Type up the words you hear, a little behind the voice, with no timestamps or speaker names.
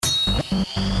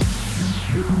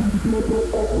Release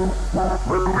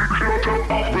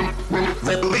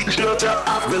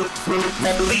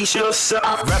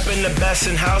yourself. Rapping the best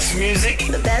in house music.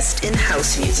 The best in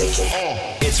house music.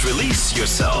 It's Release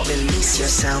Yourself. Release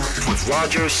Yourself. With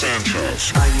Roger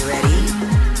Sanchez. Are you ready?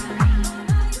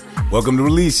 Welcome to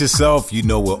Release Yourself. You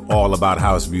know we're all about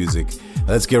house music.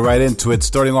 Let's get right into it.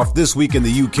 Starting off this week in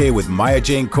the UK with Maya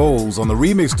Jane Coles on the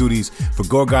remix duties for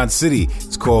Gorgon City.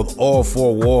 It's called All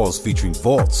Four Walls featuring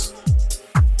Vaults.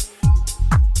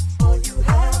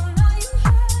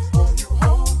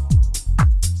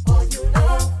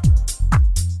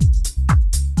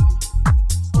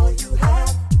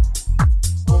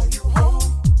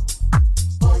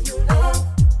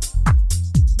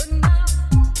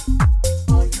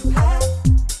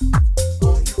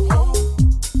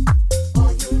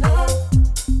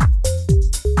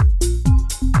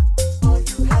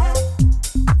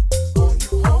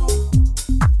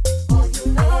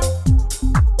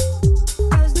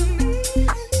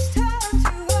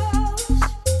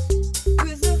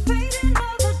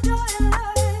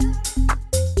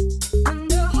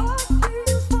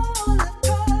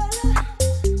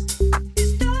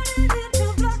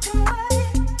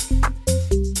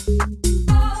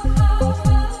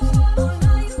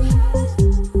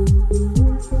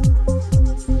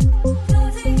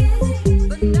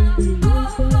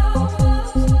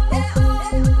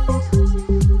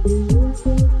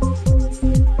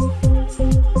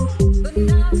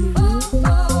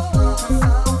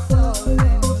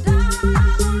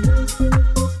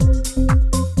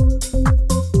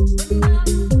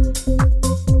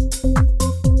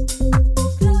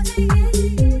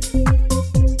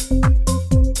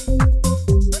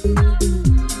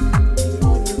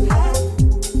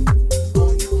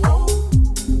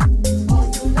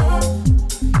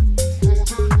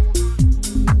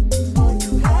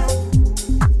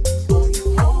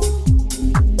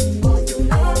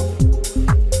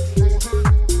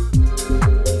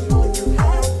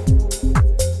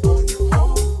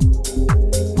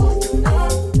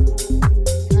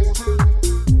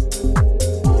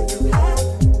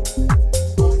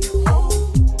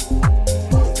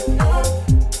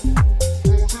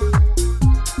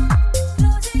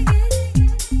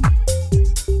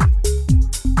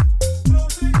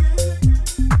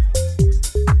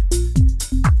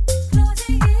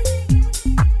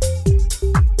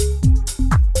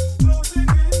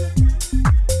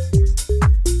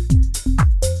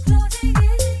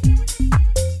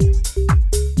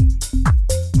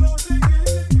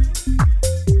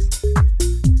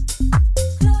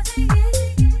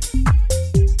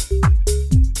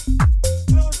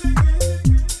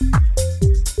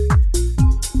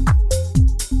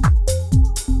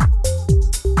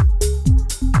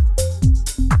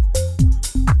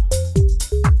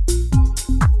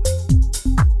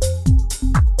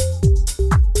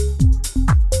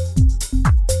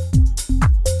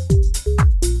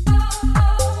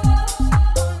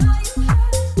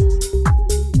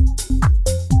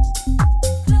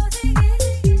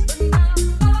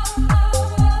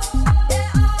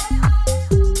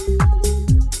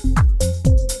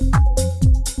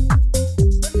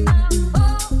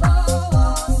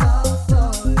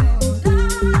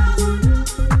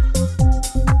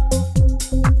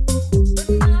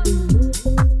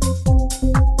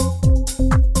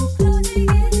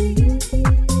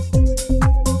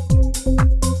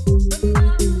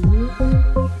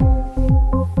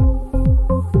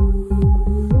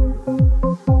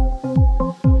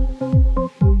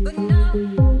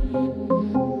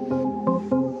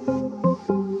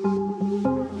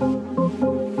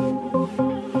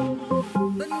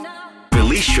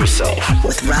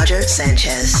 With Roger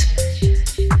Sanchez.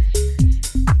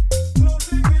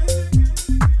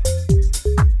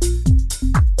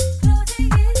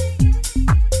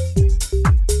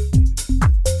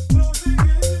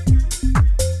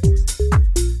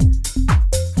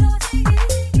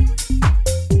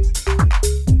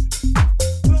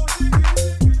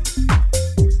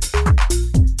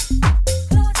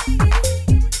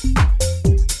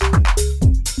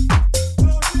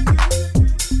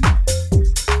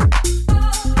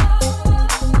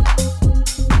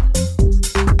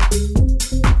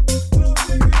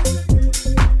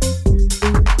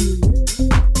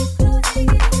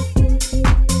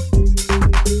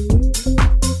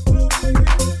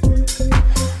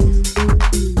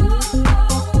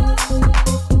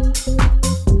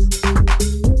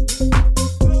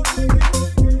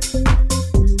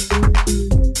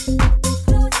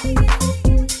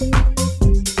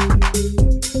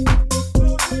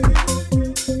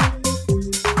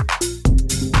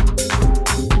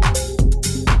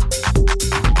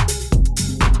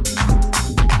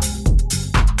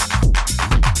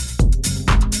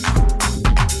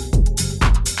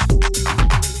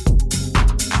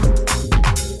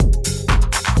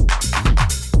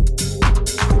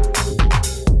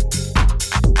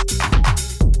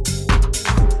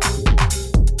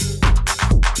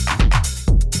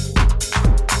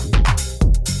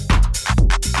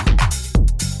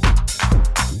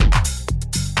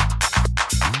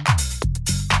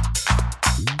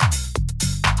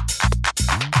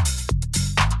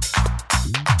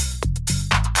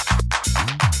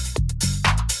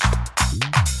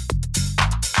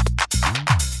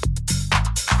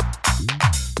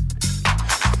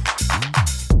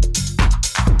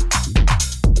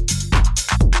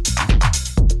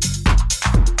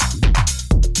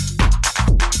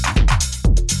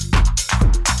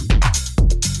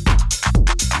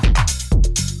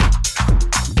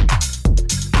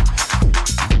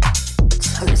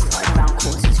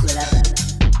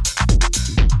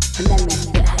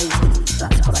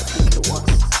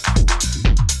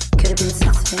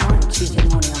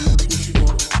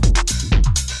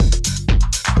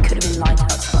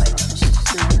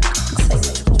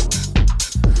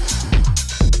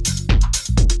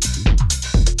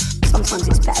 Sometimes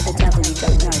it's better the devil you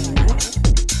don't know, you know?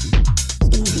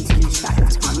 It's easy to lose track of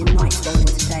time. Your nights roll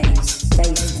into days,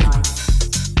 days to nights.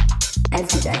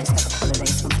 Every day is like a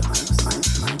holiday sometimes.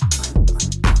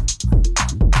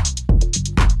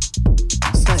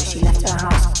 So she left her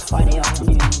house Friday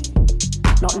afternoon,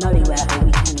 not knowing where her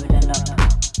weekend would end up.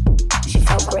 She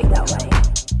felt great that way.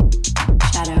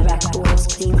 She had her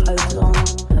records, clean clothes on,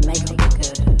 her makeup looked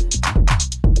good.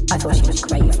 I thought she was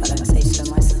great if I don't say so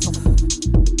myself.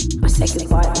 I said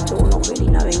goodbye at the door, not really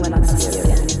knowing when I'd see her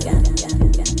again.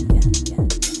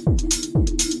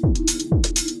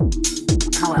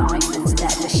 Our iPhone's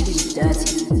dead, her shoes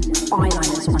dirty,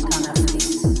 eyeliner's run down her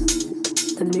face.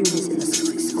 The moon is in the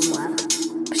sky somewhere,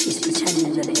 but she's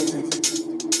pretending that it isn't.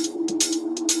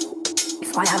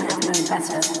 If I hadn't have known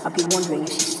better, I'd be wondering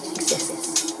if she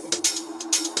exists.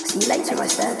 See you later, I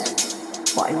said.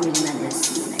 What I really meant is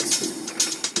see you next week.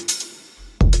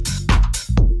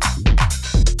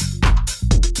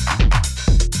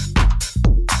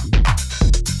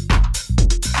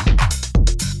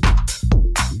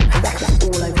 Her records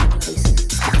all over the place,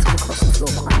 scattered across the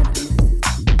floor behind the booth.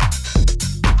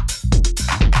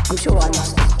 I'm sure I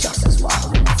lost just as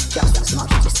well, and just as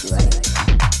much disarray.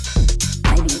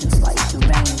 Maybe even slightly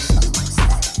deranged, some might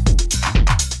say.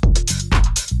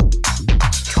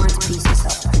 She's trying to piece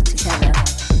herself back together.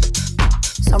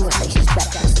 Some would say she's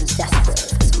reckless and desperate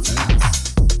for something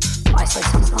else. But I say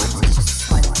sometimes it's just a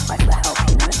silent cry for help,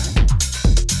 you know?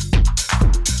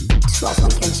 Just last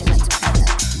weekend she went to bed,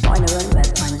 but I know her own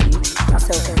bed, mind you. That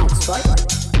still counts, right?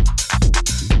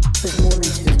 There's more than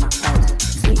two in that bed.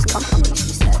 Three's company,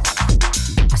 she said.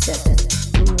 I said,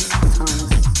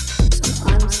 sometimes.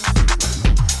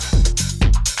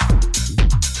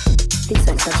 Please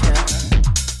don't touch her.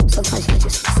 Sometimes she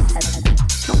just said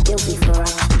she's not guilty for her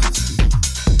actions.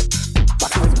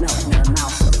 Like would melt in her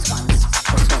mouth sometimes,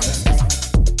 or so they say.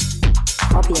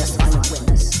 I'll be a silent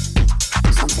witness.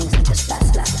 Some things are just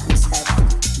best left unsaid.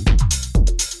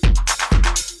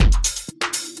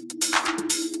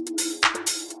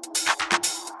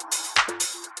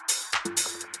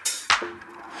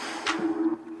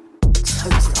 So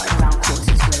it started around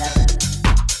 11:15.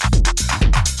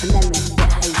 And then we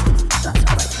get hazy, that's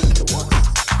what I think it was.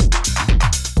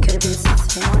 Could have been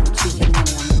Saturday night, Tuesday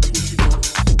morning, I'm not too sure.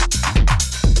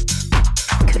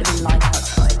 Could have been light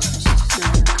outside, and she just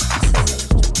can't say much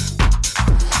more.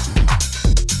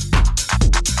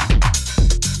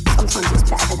 Sometimes it's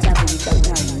better the devil you don't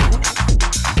know, you know?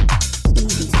 It's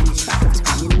easy to lose track of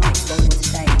time, your nights roll into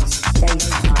days, days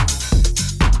to nights.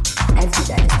 Every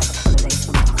day is like a holiday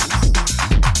sometimes.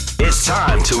 It's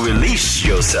time to release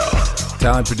yourself.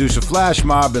 Talent producer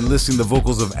Flashmob enlisting the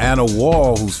vocals of Anna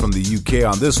Wall, who's from the UK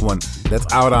on this one, that's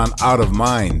out on Out of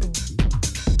Mind.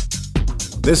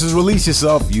 This is Release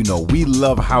Yourself. You know we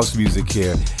love house music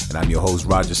here, and I'm your host,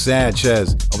 Roger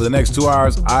Sanchez. Over the next 2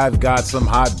 hours, I've got some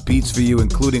hot beats for you,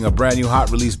 including a brand new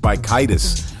hot release by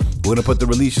Kydus. We're going to put the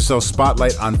Release Yourself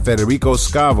spotlight on Federico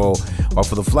Scavo, while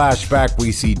for the flashback,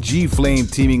 we see G-Flame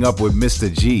teaming up with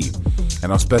Mr. G.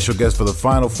 And our special guest for the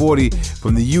Final 40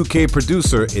 from the UK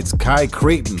producer, it's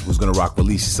Creighton, who's going to rock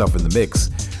Release Yourself in the mix.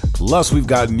 Plus, we've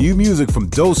got new music from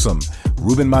Dosem,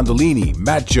 Ruben Mandolini,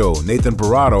 MatJoe, Nathan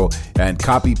Barato, and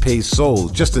Copy Paste Soul,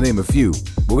 just to name a few.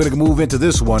 We're going to move into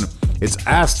this one. It's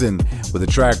Astin with a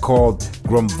track called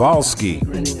Grumvalski.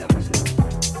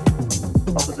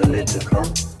 Up with the lid to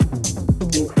come,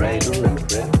 in cradle and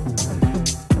grip.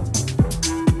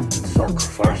 Suck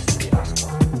first, the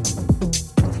asshole.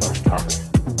 The first topic.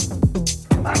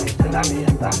 From Mammy to Nammy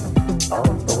and back, all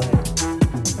the way.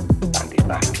 Bandy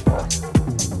back and forth.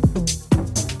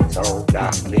 So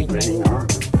ghastly grinning on.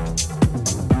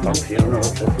 From funeral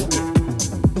to funeral.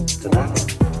 To now,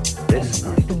 this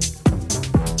night.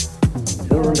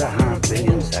 2.5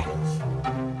 billion seconds.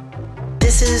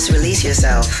 This is Release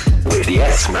Yourself. With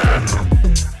Yes Man.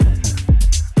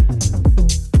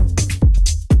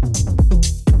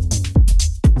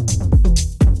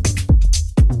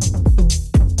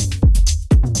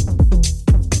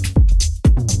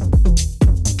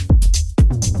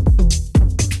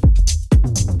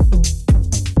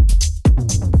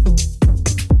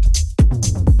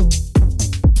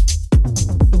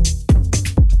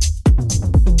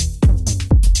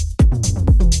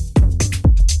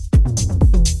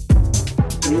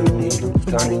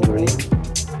 Turning green,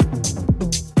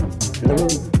 in the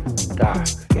room, dark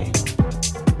again,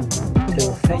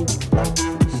 till faint light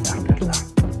from standard lamp.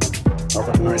 Up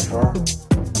at night for,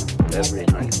 every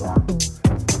night for.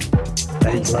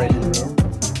 Faint light in the room,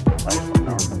 light from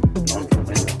norm, none from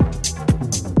window.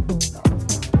 No,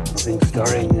 nothing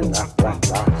stirring in that black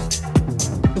blast.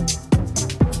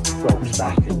 Ropes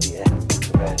back in the air, to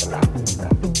where the lamp is.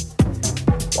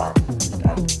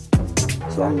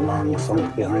 sun long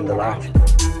sunk behind the larch.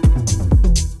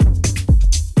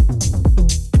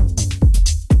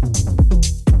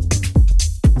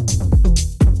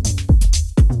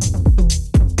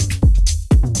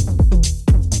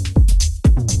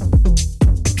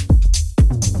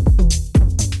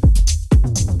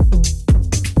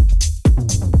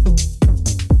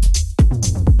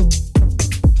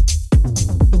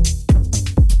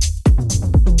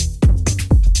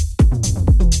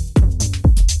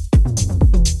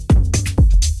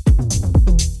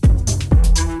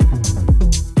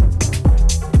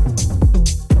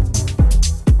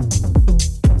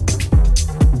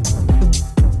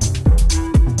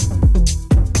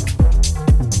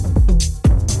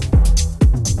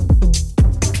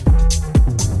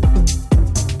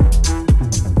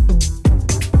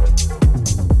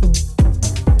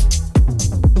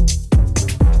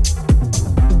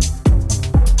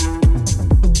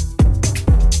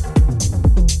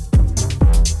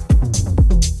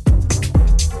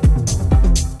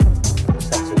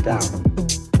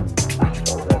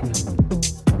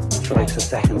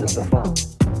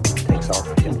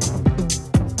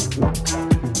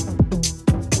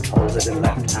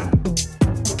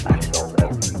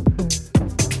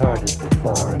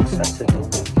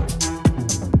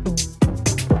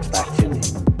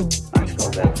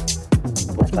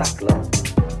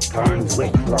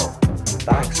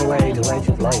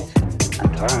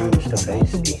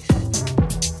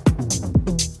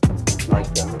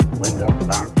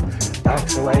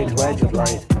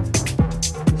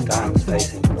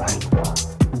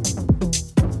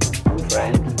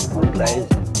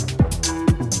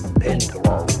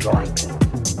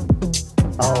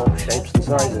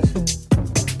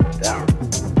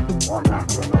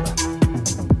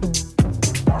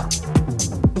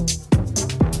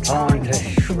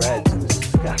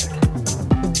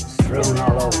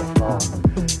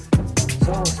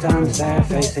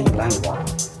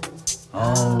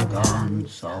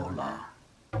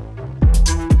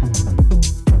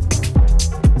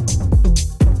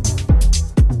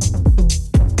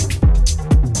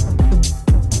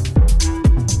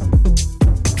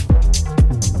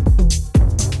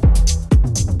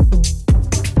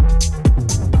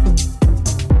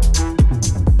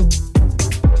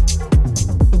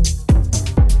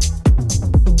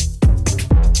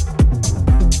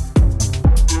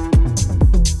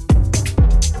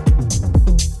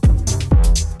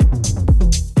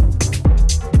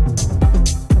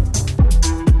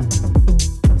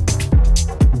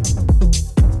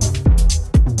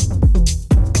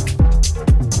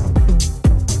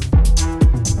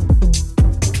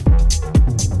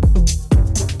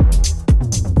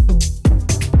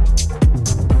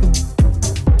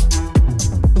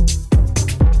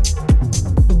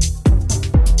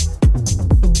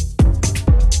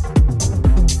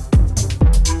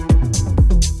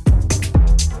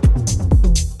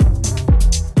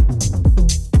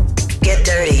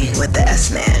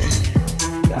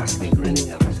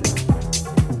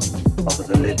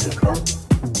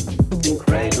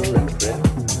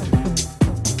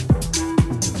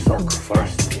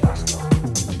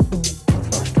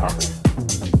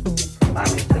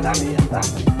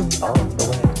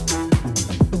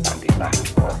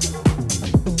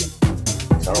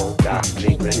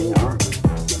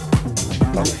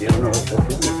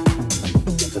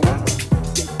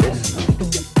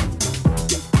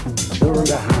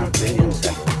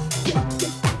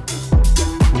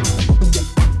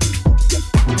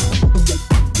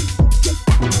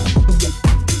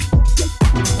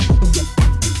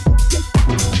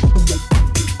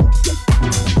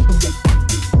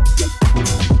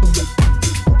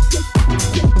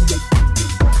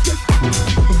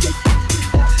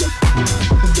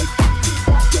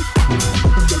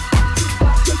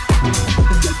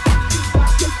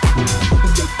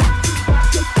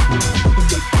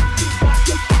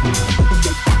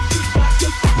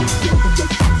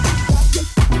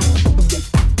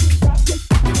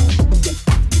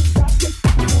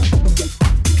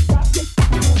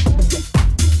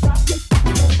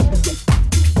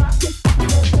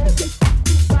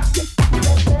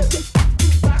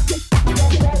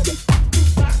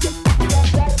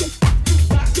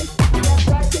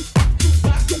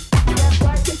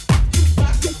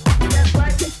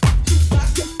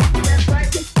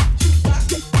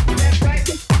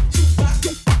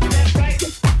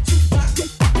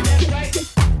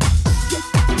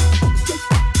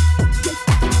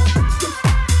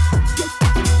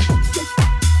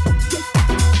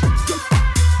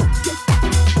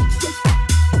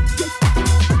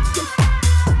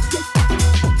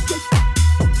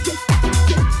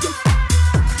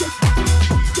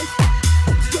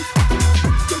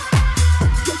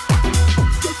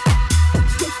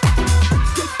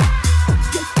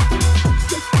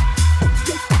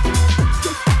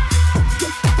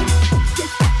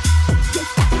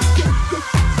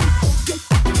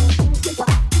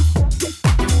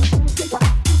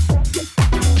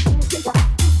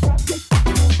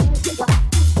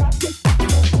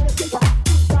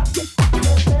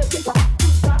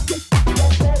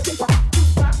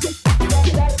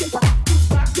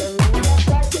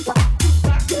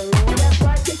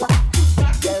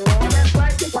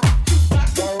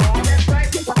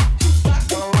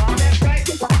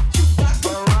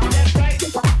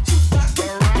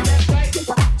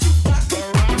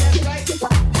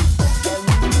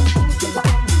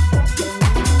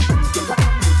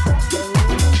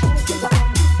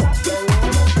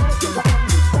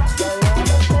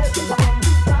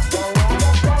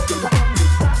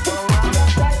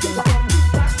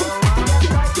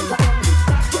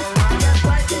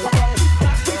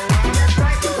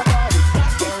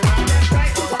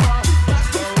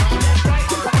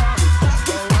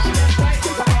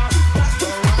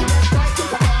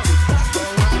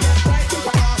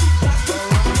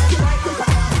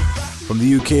 From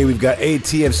the UK, we've got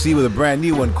ATFC with a brand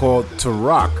new one called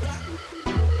Turok.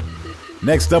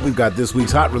 Next up, we've got this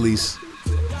week's hot release.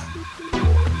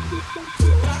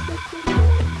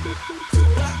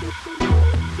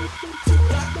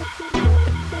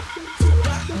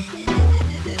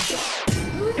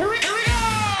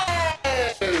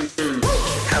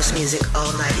 House music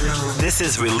all night long. This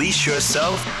is Release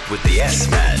Yourself with the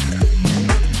S-Man.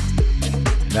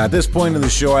 Now, at this point in the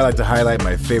show, I like to highlight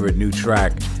my favorite new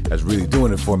track that's really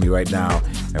doing it for me right now,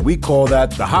 and we call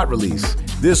that the hot release.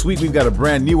 This week, we've got a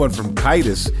brand new one from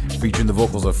Kydus, featuring the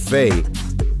vocals of Faye.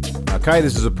 Now,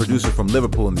 Kydus is a producer from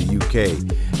Liverpool in the UK,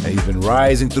 and he's been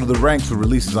rising through the ranks with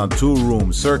releases on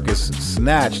Toolroom, Circus,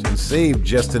 Snatch, and Save,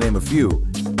 just to name a few.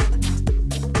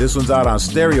 This one's out on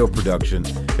stereo production.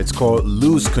 It's called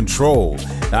Lose Control.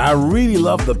 Now, I really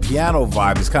love the piano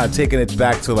vibe. It's kind of taking it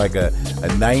back to like a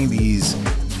 90s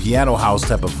piano house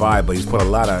type of vibe, but he's put a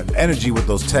lot of energy with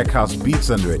those tech house beats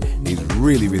under it. He's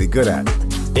really, really good at it.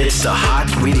 It's the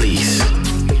hot release.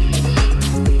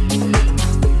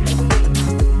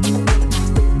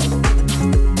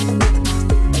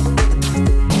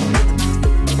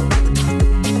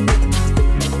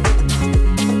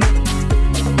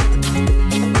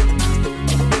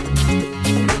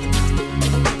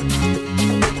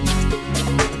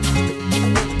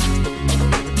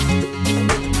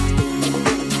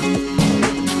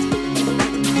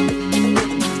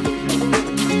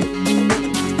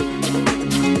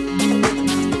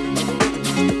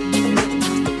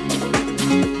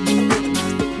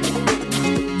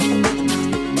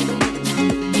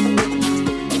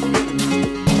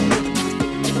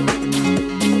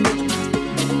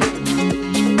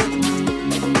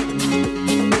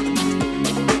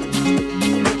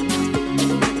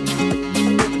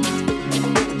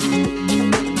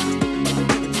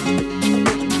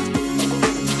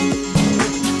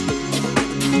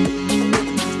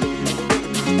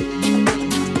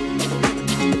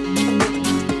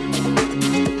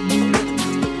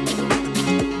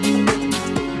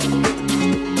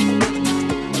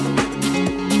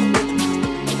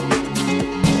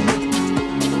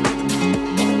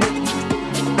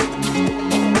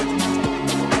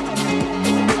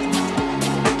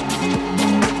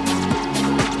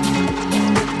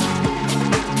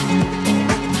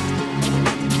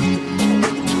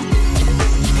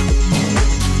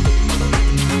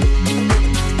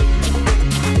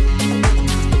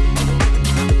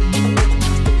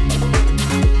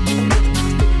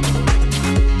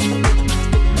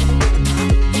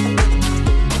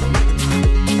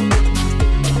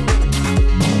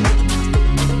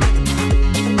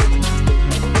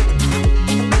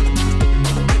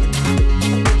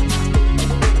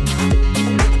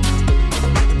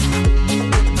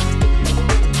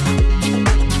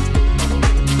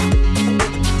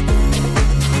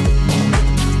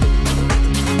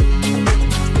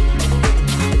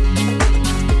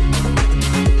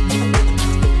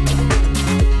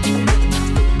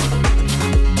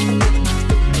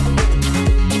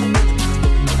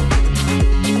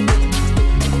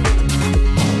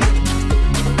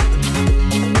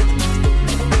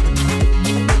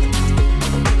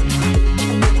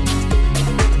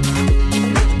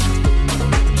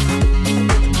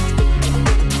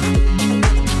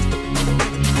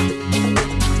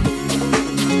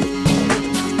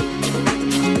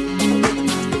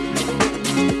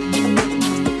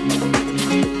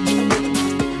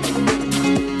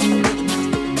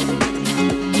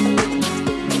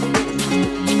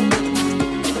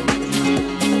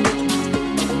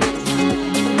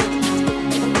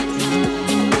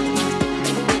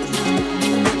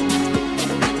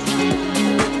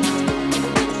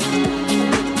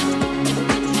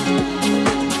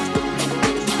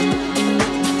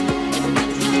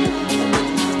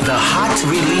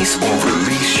 Release or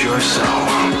release yourself.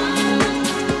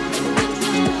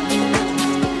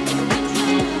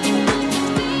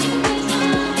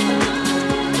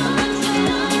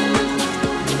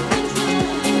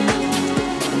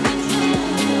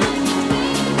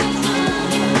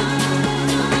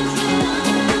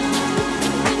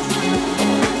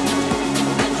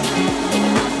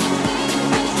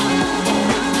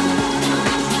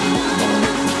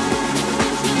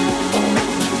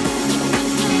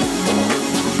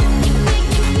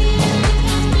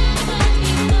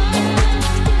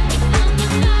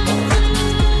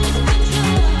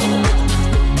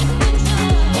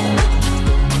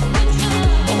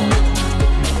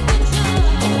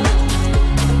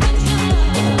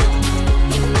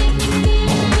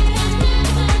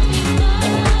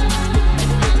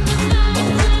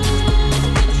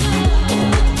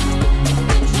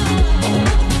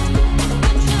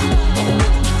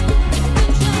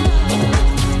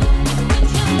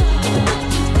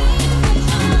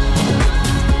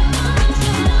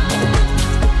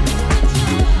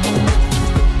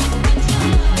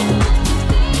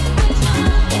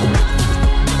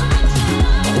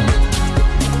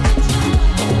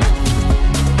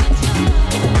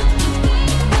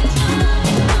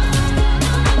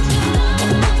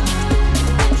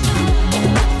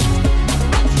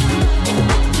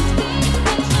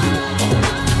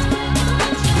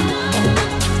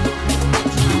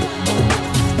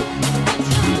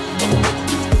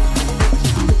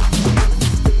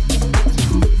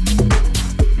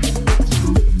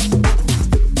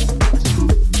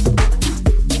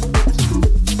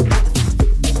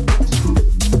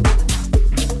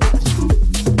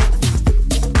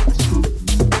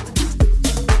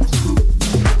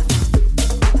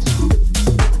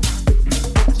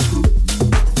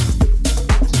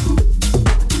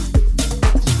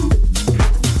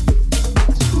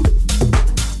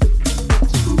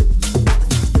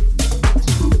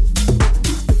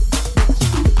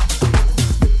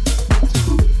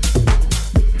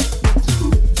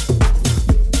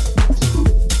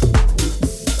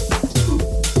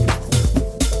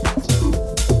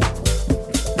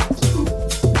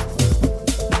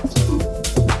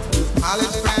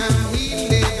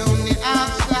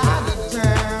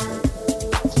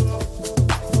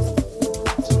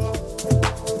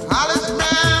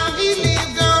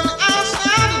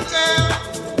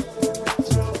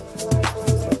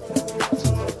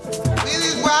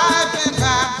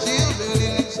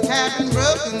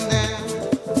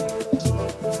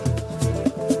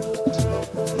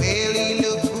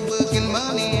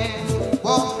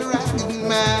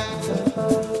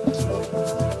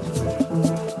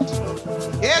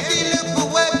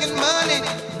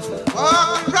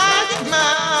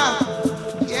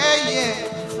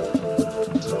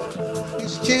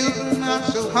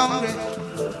 hungry,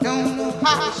 don't know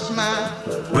how to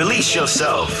smile. Release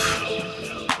yourself.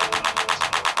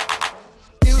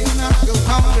 Still not so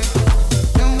hungry,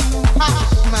 don't know how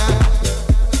to smile.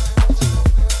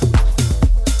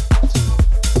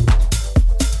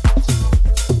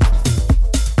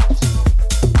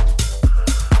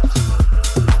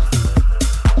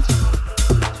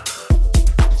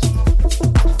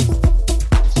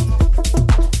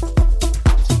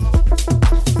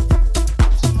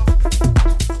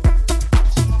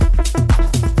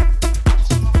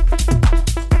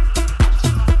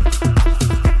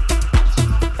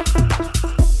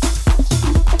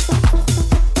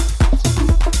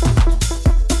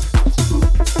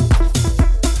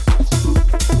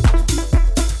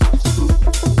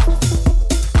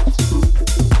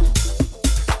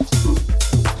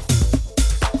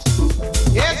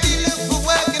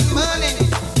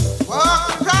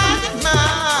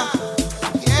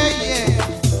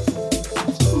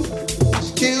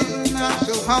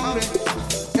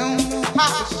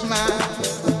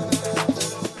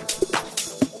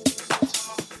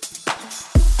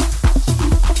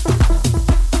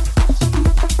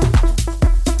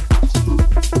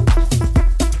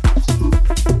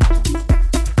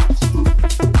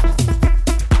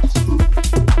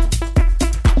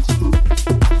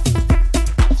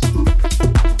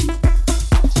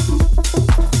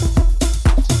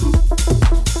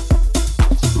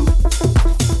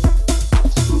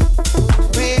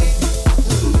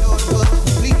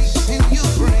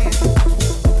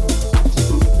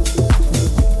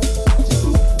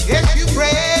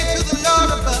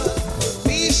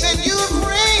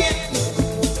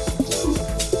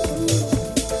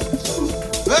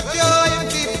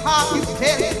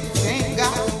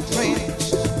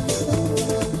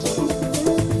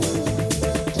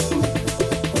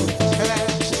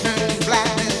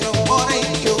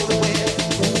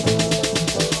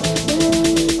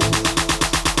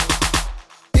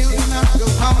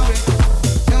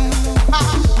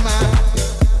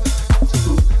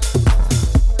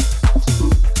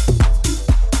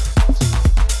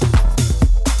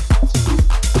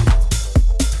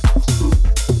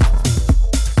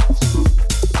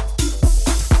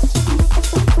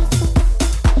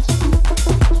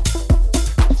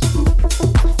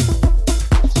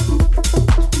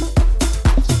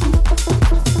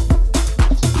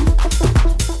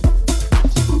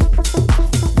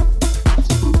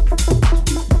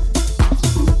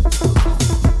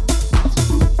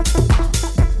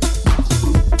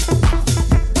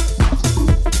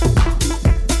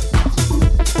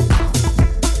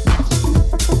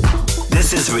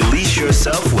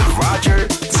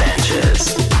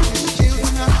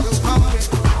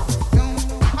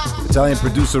 Italian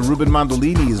producer Ruben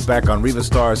Mandolini is back on Riva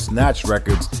Star's Snatch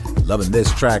Records. Loving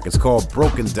this track. It's called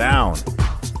Broken Down.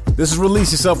 This is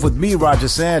Release Yourself with me, Roger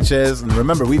Sanchez. And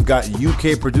remember, we've got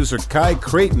UK producer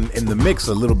Creighton in the mix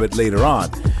a little bit later on.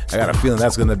 I got a feeling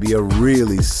that's going to be a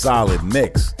really solid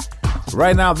mix.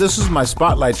 Right now, this is my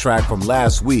spotlight track from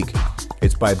last week.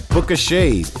 It's by Booka,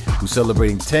 who's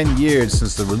celebrating 10 years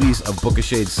since the release of Booka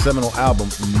Shade's seminal album,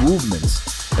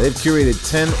 Movements. And they've curated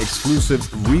 10 exclusive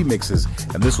remixes,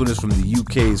 and this one is from the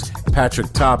UK's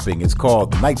Patrick Topping. It's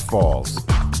called Nightfalls.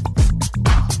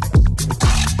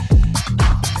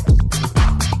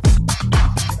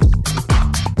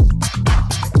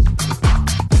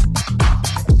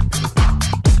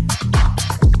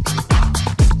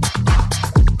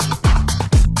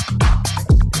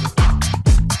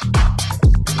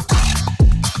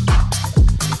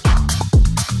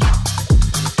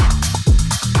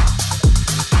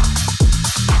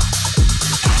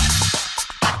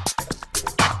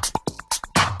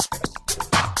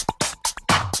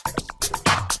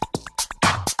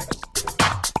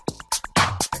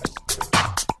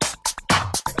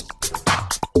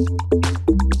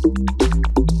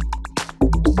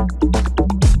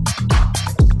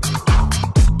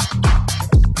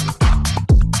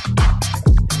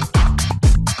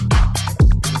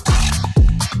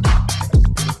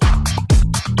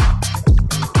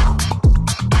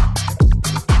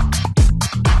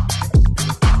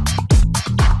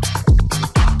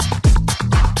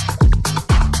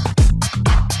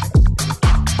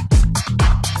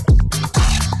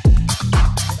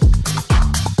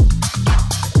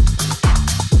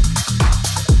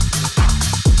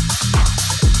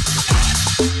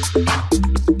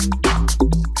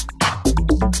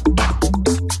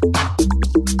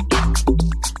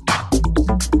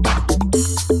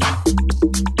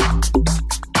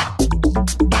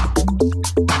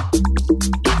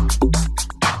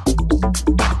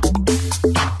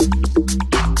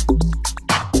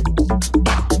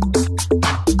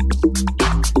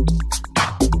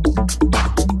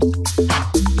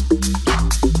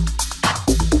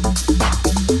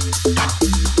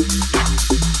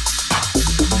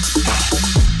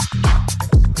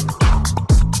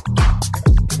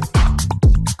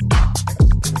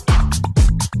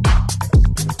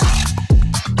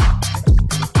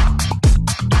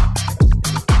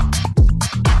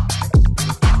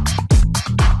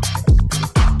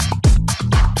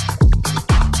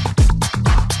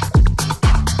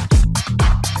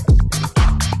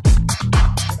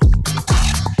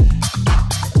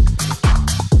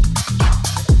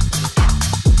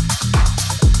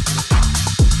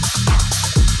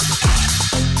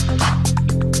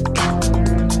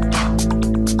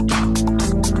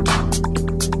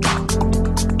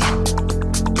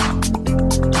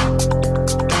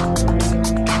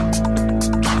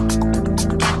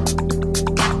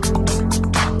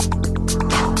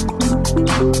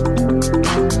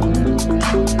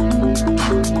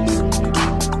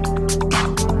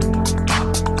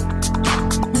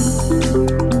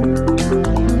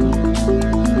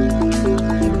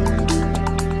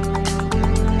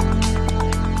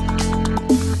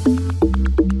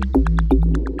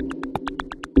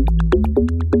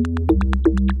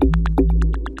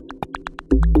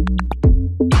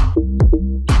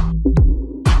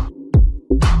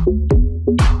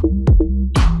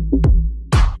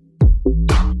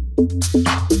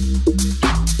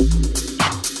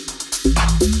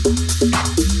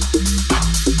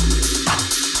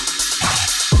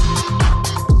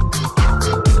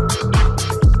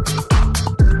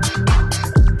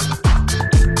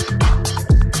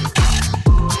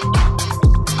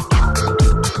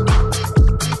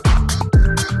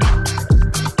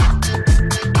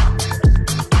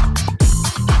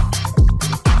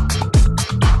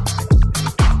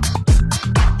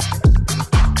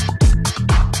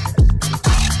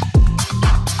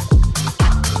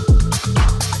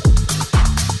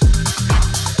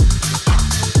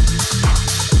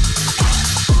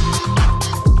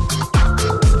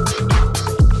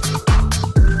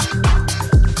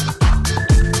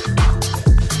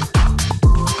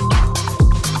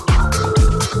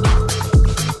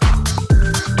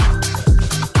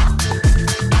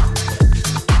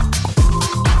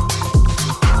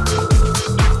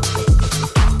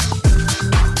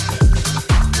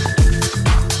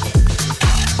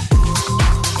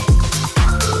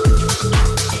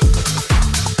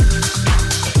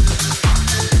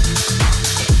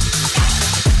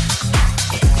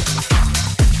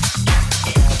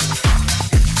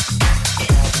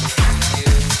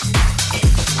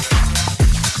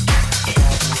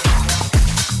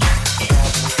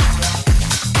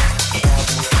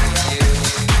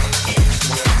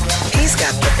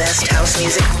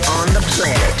 music on the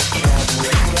planet.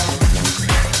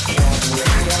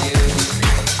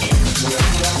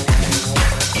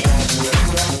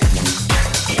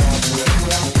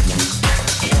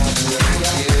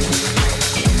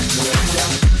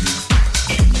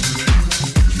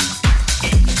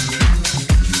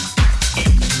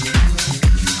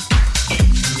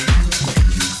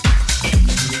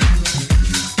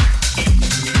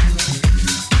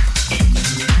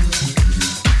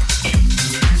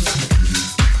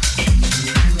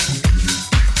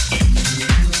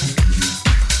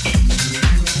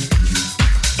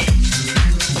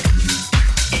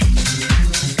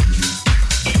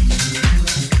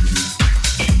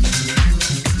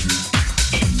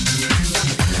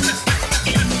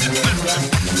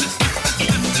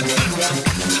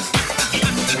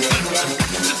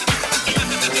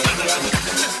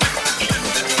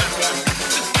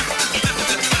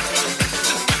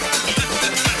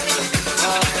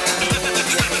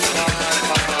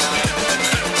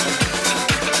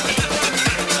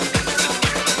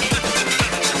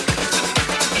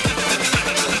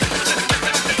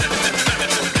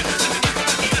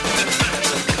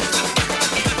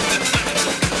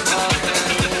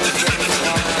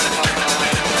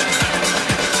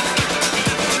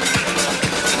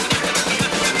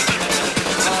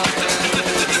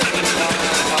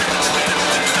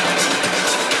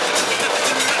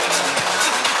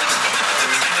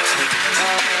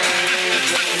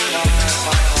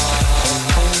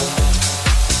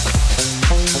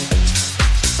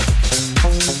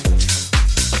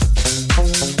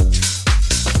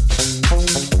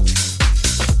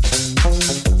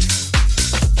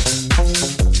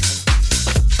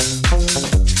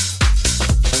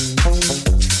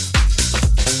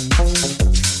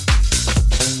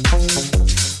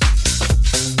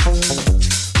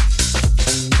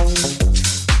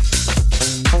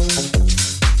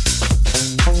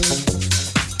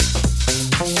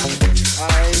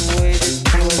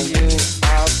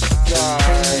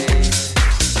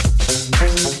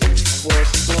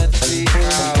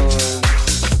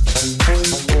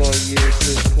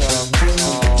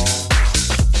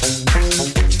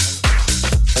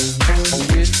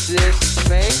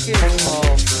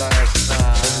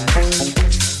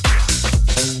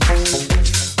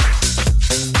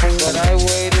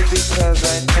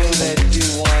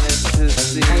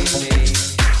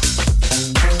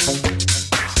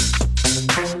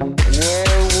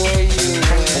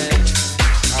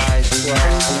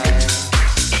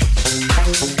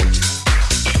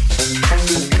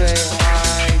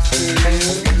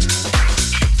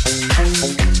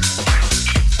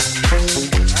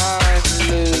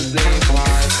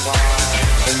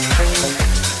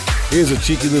 Here's a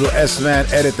cheeky little S-Man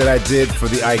edit that I did for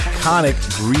the iconic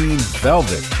Green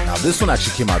Velvet. Now, this one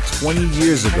actually came out 20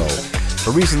 years ago,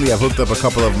 but recently I've hooked up a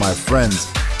couple of my friends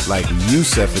like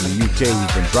Yusef in the UK,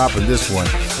 who's been dropping this one,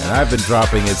 and I've been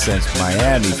dropping it since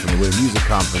Miami from the Winter Music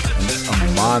Conference, and it's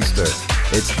a monster.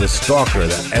 It's the Stalker,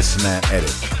 the S-Man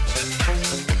edit.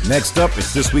 Next up,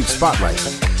 it's this week's Spotlight.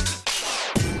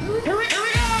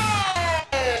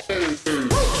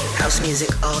 House music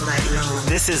all night long.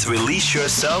 This is Release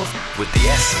Yourself with the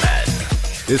S-Man.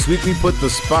 This week we put the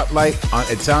spotlight on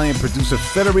Italian producer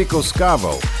Federico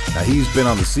Scavo. Now he's been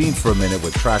on the scene for a minute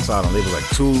with tracks out on labels like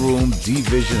Toolroom,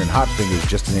 D-Vision, and Hot Fingers,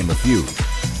 just to name a few.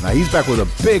 Now he's back with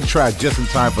a big track just in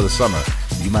time for the summer.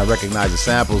 You might recognize the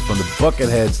samples from the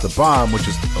Bucketheads' The Bomb, which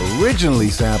was originally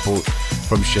sampled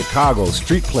from Chicago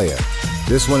Street Player.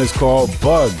 This one is called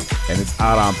Bug, and it's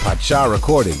out on Pacha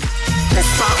Recordings. The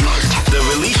spotlight. The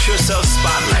Release Yourself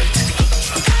Spotlight.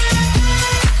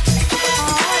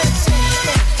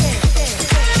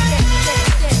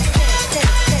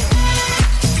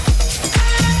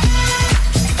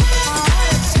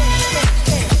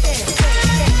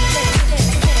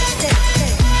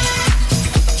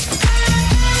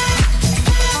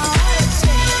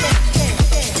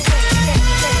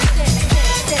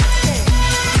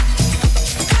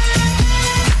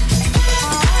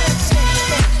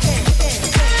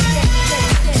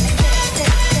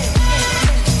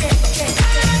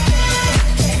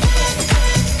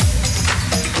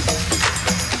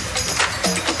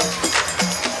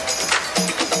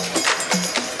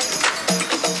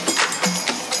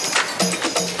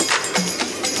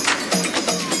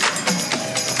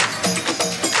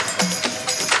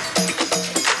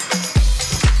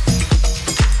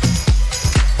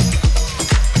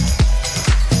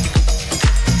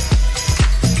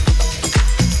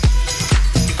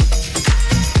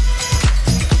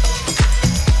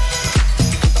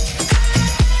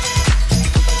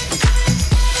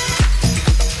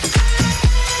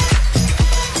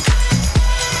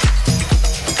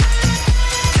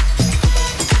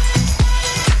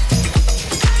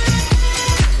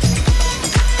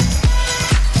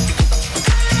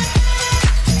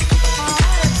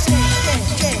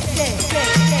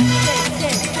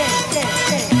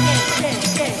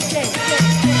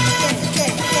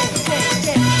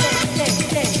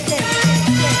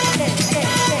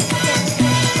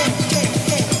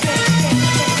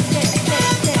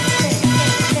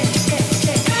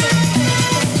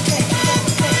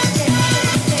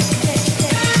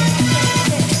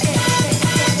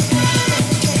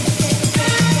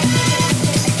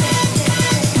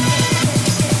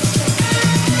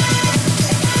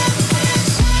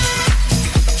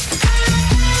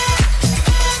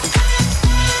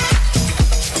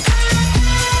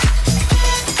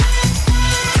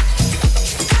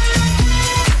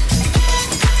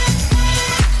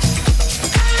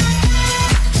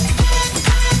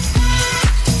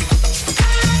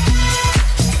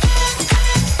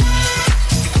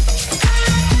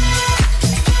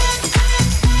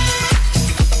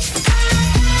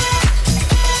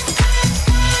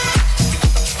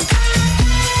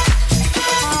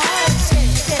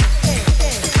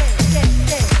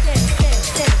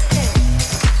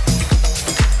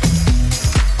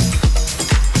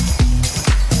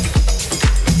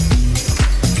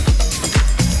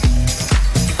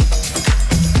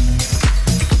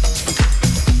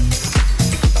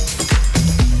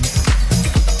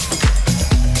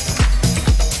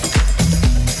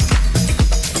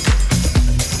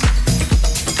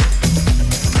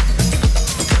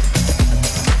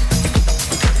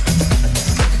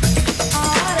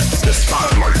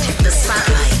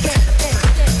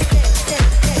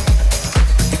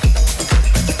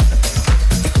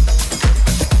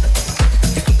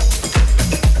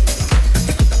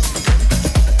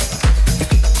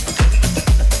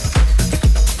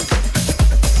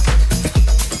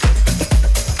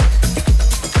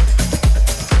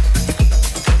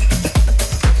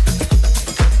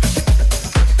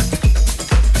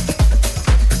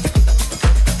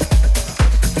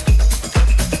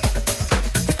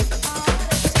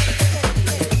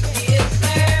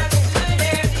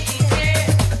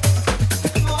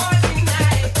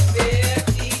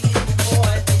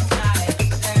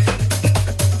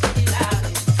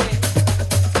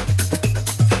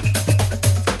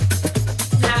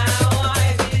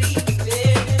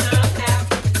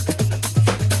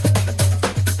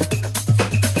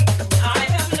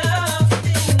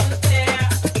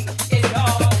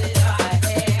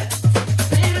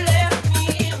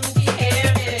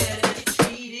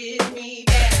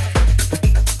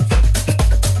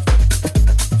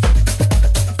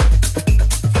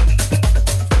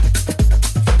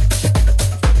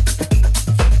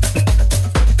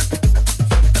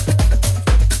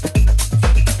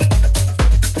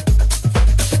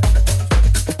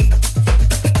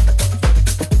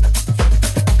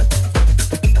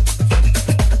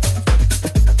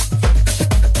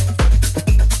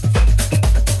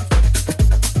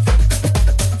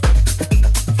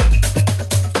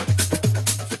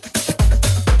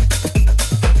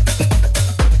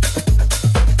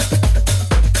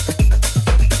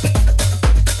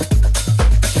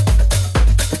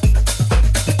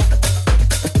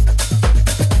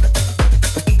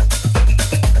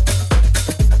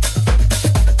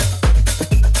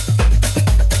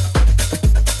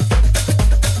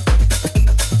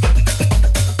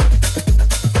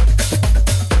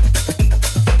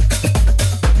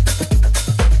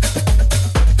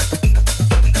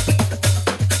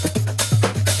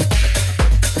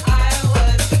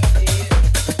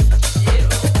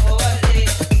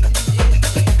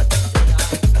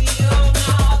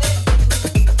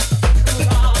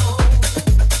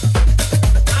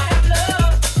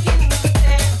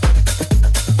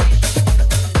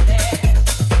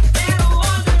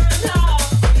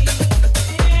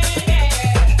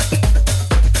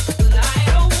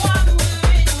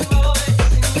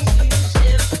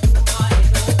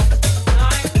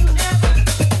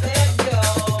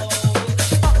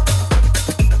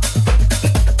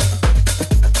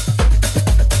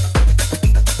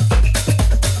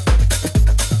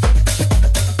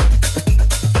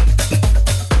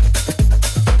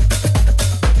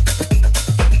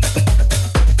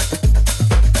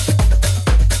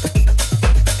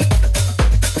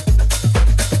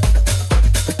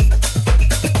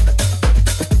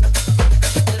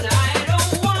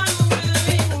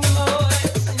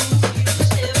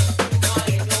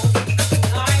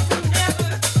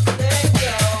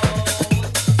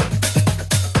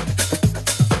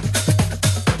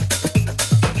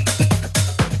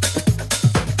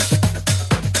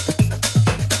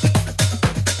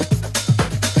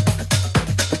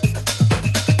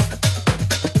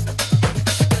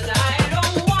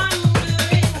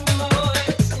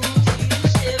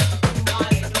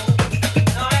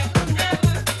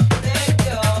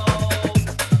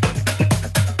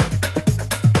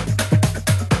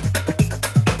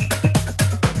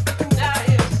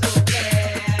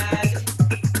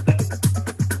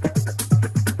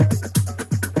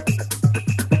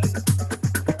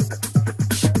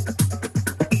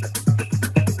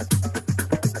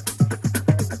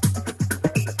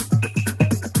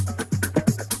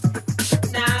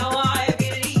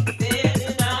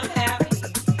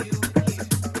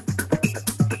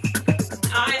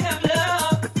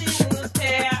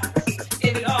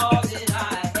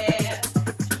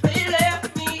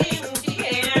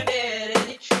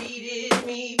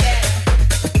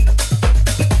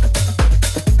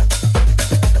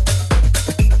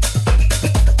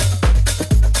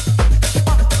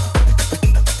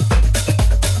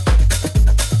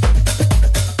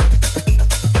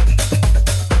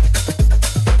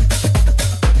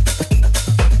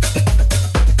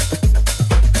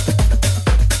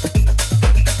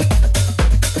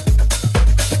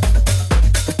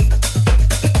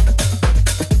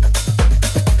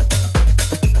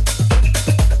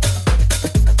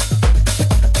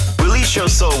 Rest Your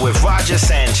Soul with Roger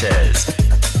Sanchez.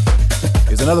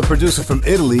 Here's another producer from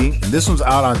Italy, and this one's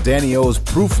out on Danny O's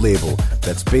Proof label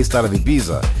that's based out of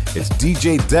Ibiza. It's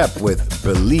DJ Depp with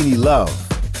Bellini Love.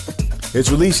 It's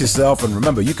Release Yourself, and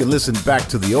remember, you can listen back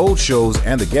to the old shows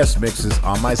and the guest mixes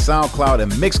on my SoundCloud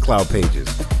and Mixcloud pages.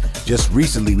 Just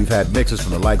recently, we've had mixes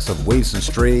from the likes of Waves and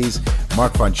Strays,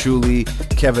 Mark Fanciulli,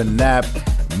 Kevin Knapp,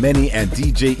 Many, and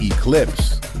DJ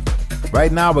Eclipse.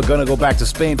 Right now, we're going to go back to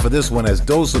Spain for this one as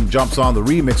Dosem jumps on the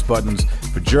remix buttons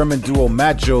for German duo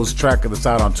MatJoe's track that's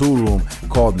out on Toolroom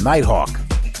called Nighthawk.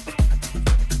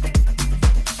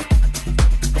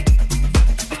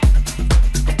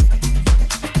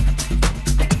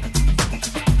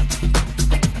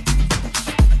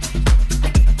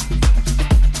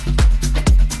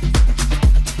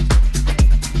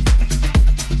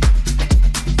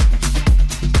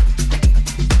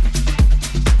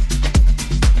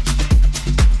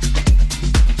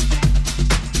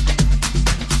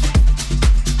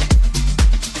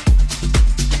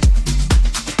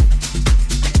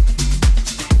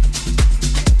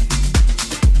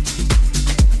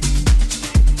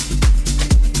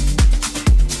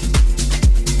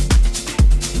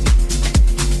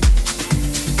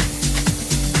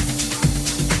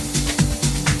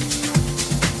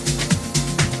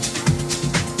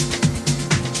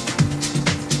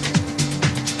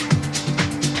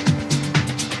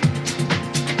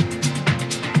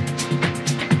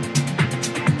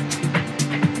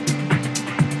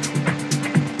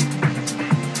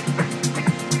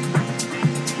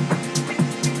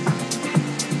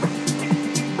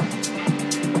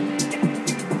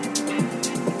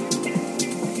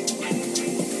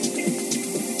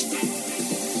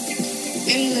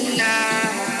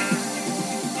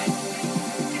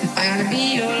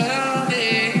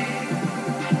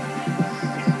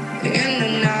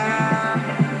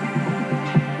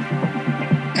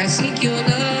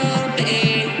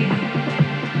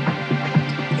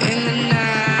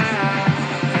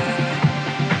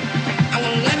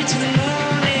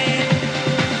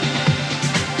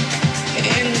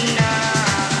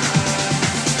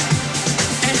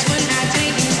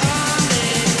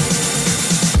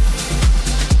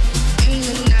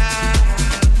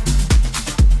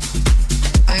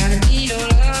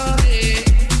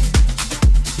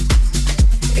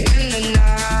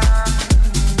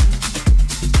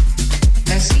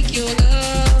 I see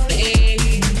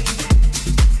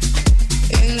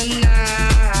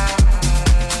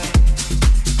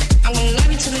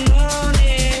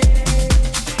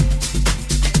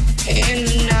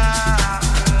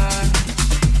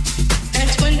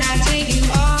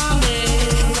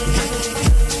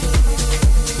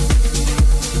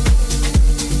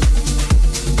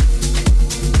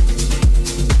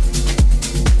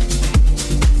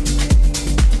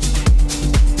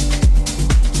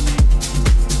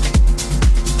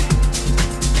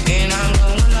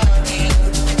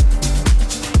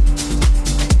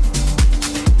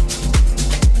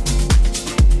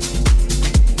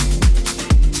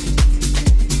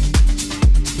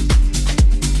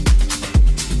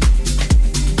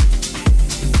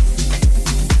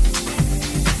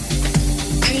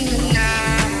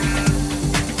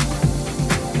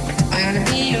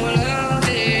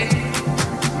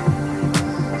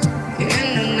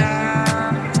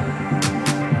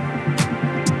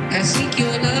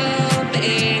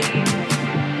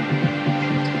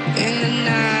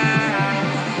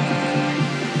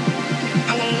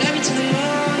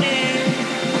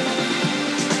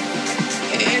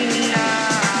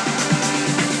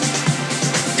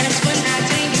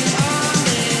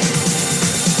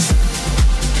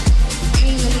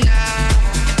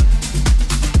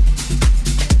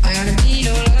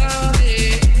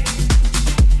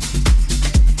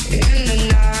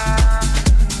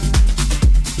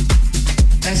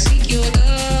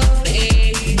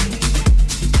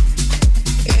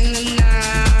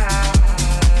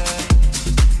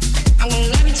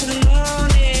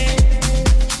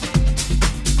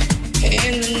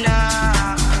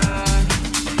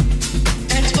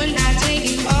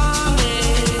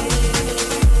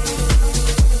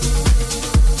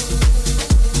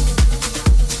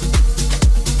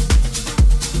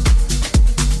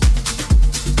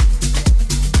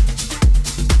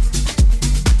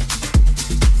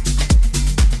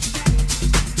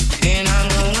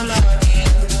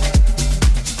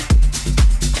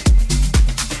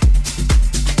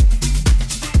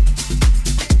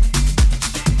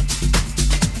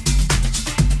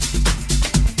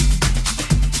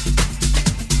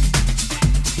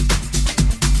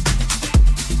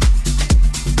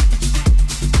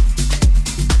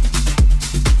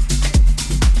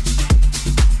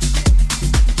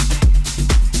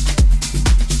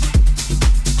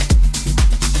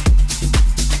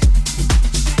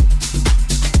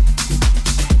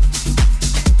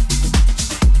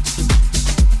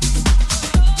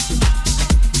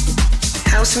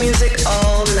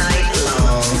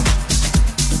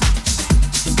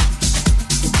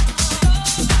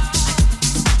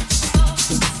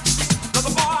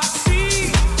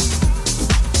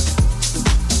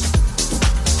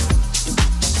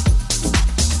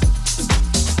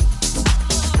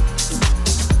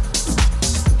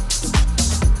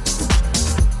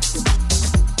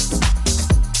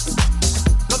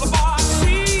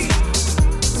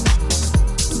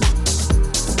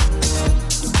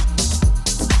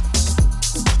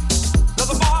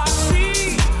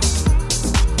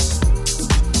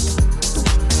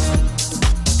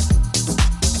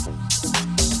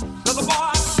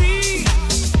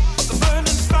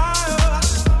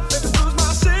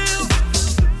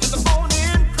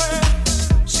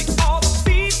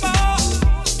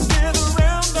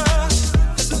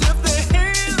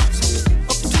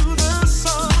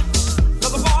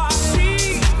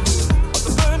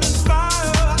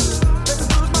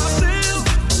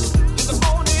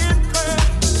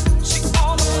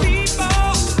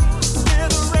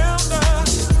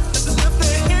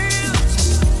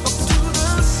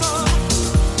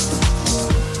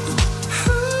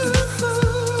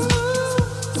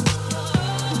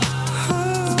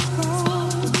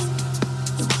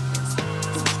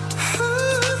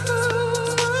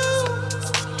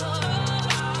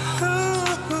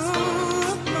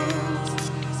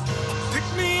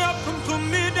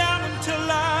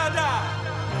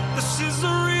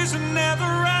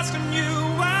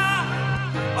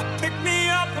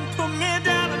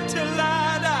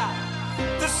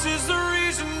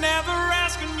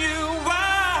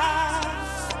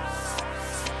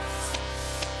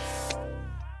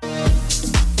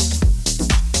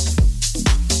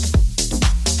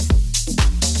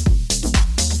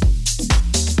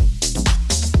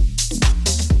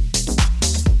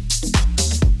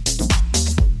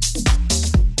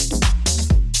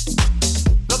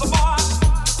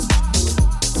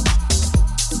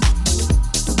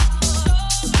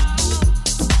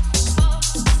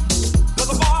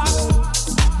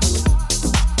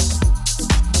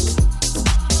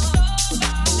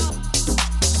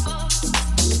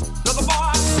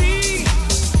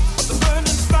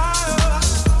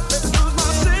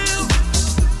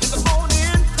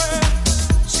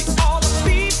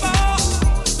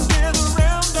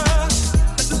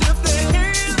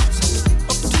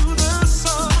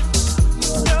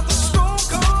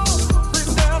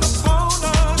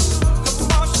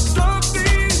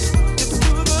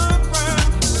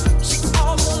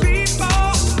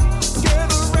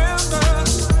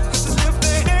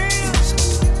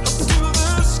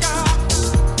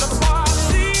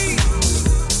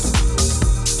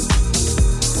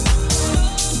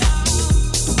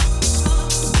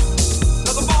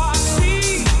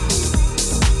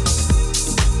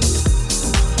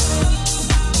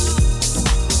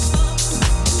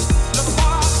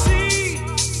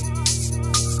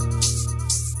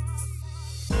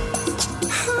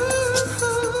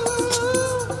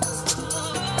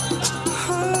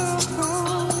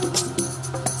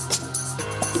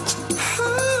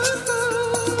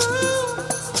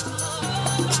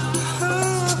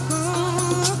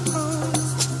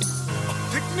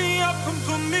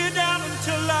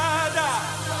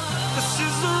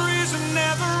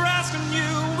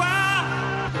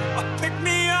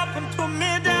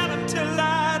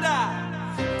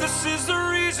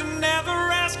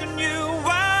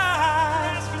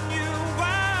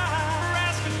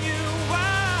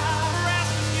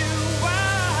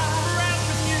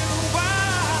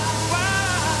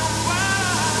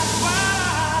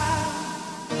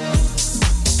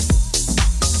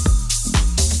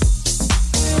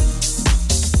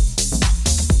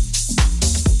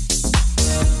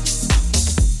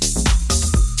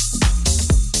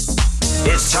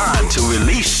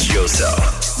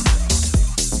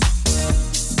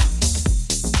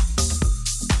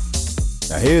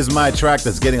Here's my track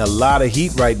that's getting a lot of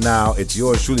heat right now. It's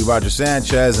yours truly, Roger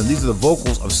Sanchez, and these are the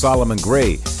vocals of Solomon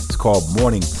Gray. It's called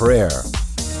Morning Prayer.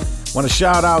 Want to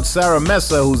shout out Sarah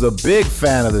Mesa, who's a big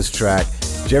fan of this track.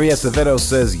 Jerry Acevedo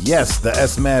says, yes, the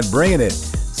S-Man bringing it.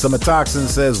 Summer Toxin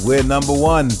says, we're number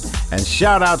one. And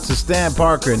shout out to Stan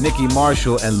Parker, Nikki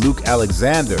Marshall, and Luke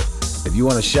Alexander. If you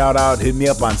want to shout out, hit me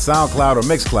up on SoundCloud or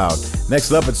Mixcloud.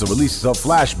 Next up, it's a release of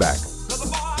Flashback.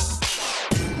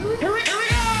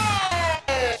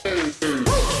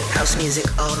 House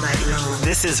music all night long.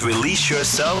 This is Release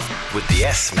Yourself with the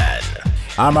S-Man.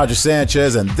 I'm Roger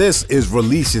Sanchez, and this is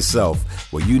Release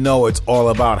Yourself, where you know it's all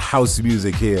about house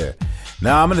music here.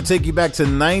 Now, I'm going to take you back to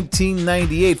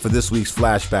 1998 for this week's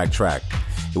Flashback track.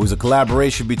 It was a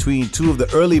collaboration between two of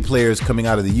the early players coming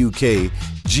out of the UK,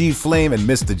 G Flame and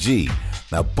Mr. G.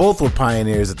 Now, both were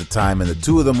pioneers at the time, and the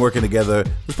two of them working together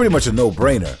was pretty much a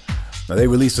no-brainer. Now, they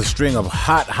released a string of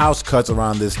hot house cuts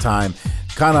around this time,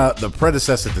 kind of the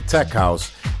predecessor to Tech House,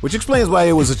 which explains why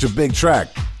it was such a big track.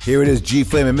 Here it is, G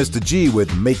Flame and Mr. G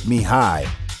with Make Me High.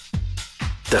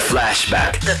 The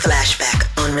Flashback. The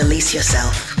Flashback on Release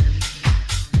Yourself.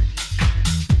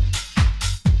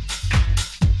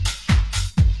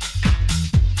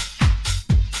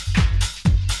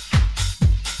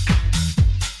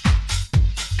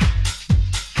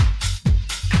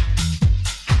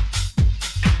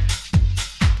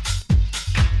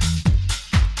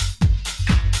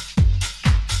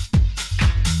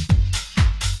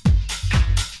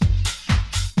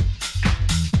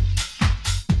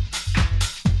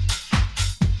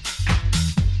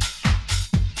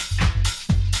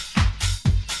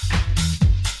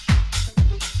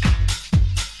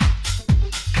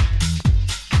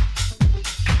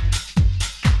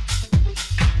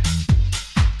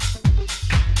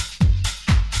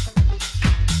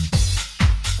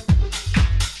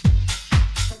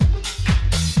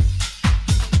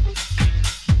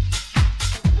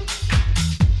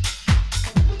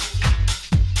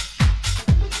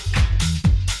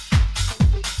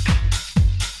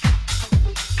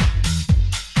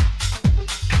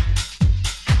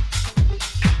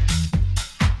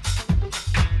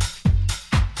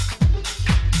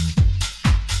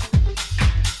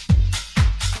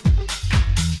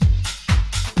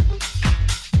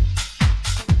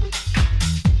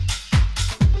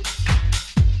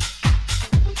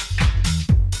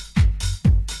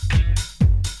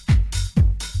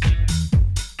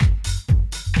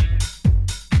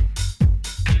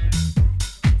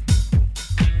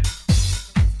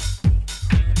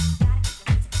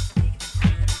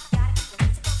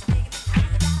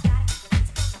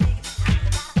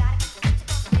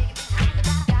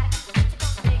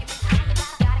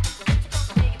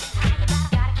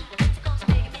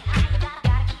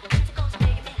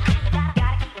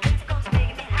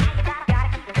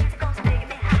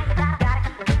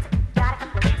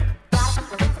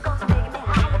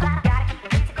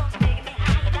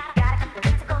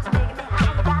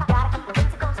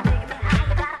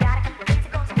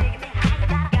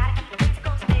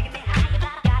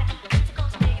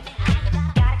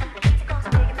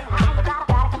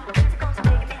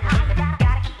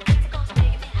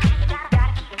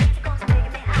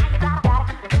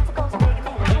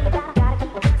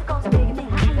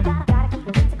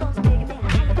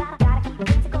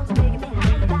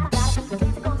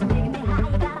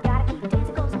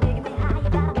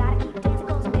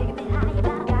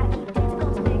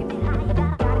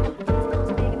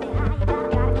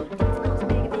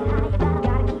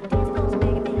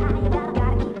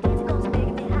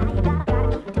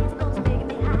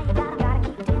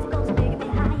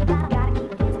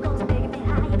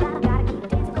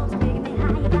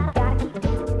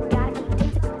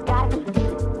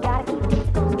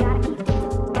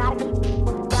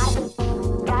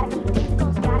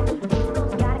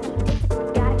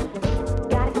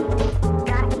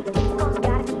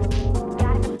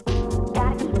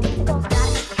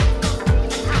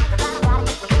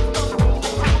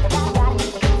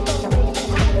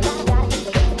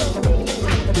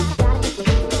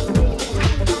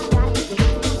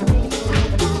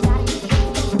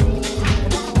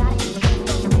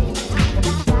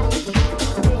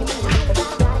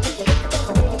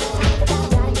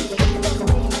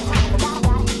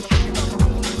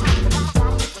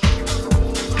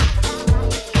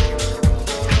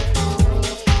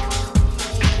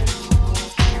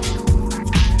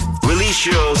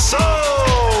 your soul.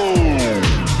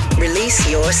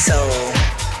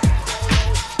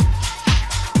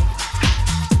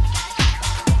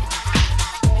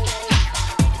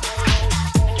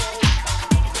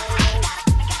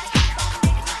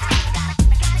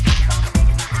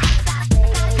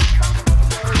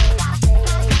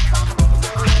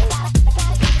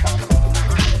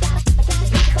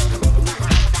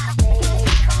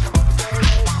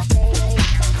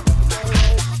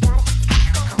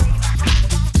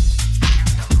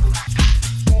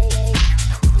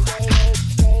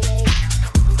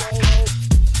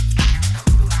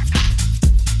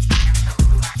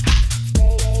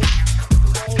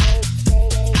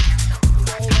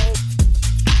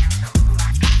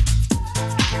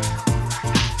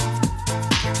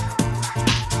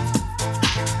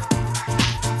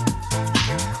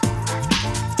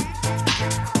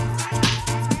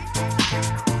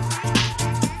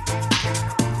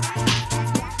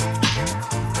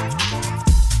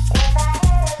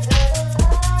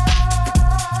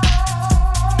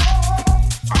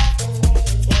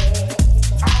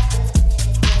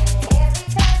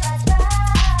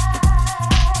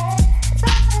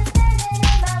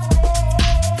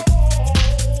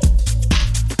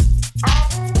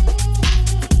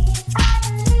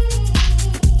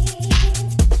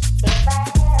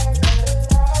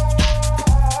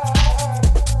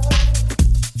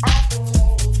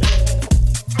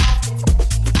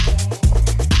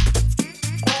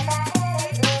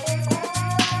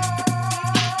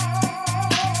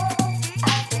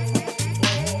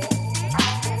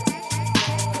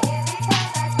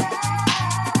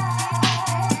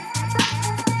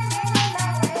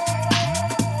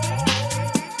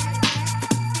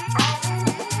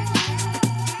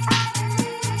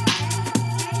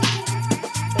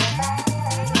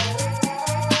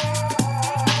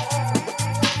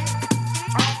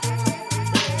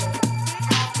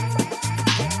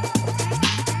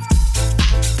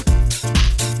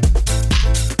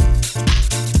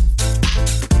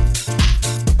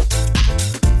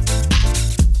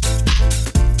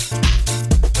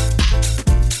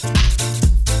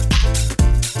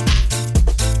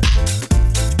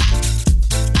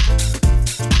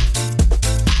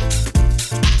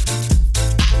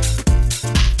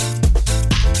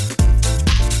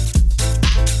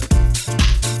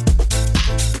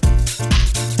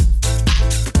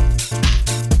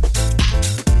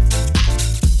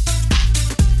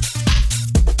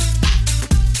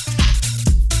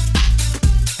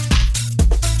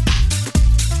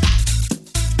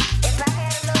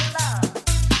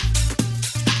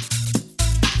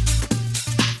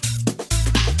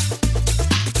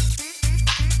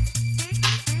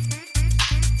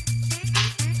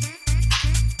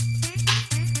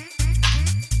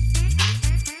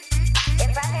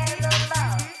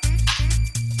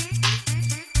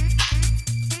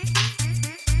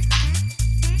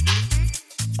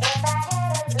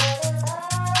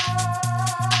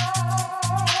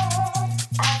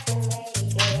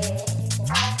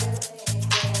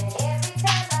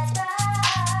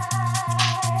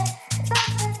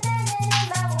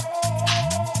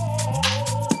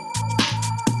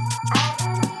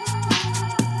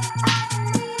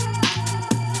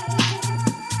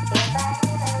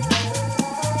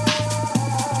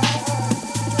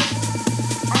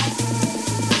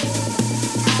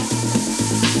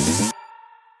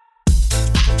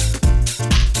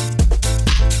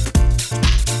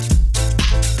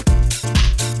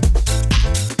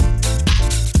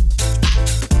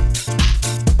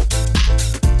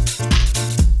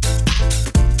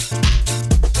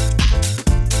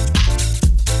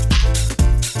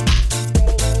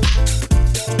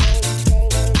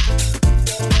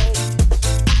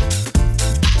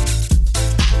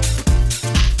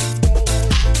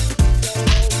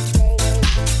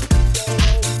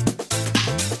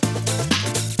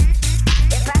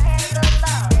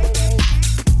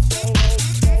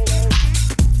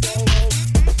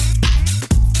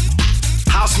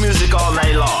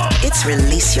 is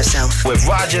Release Yourself with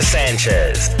Roger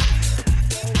Sanchez.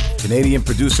 Canadian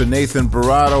producer Nathan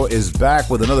Barato is back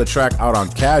with another track out on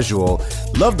Cajual.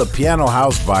 Love the piano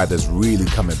house vibe that's really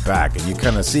coming back, and you're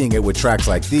kind of seeing it with tracks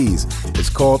like these. It's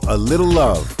called A Little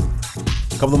Love.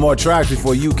 A couple of more tracks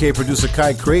before UK producer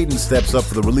Creighton steps up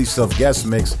for the Release Yourself guest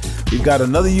mix. We've got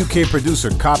another UK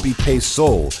producer, Copy Paste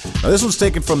Soul. Now this one's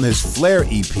taken from his Flare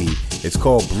EP. It's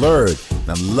called Blurred, and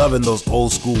I'm loving those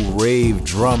old school rave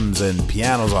drums and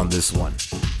pianos on this one.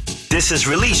 This is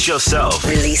Release Yourself.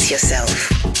 Release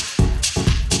Yourself.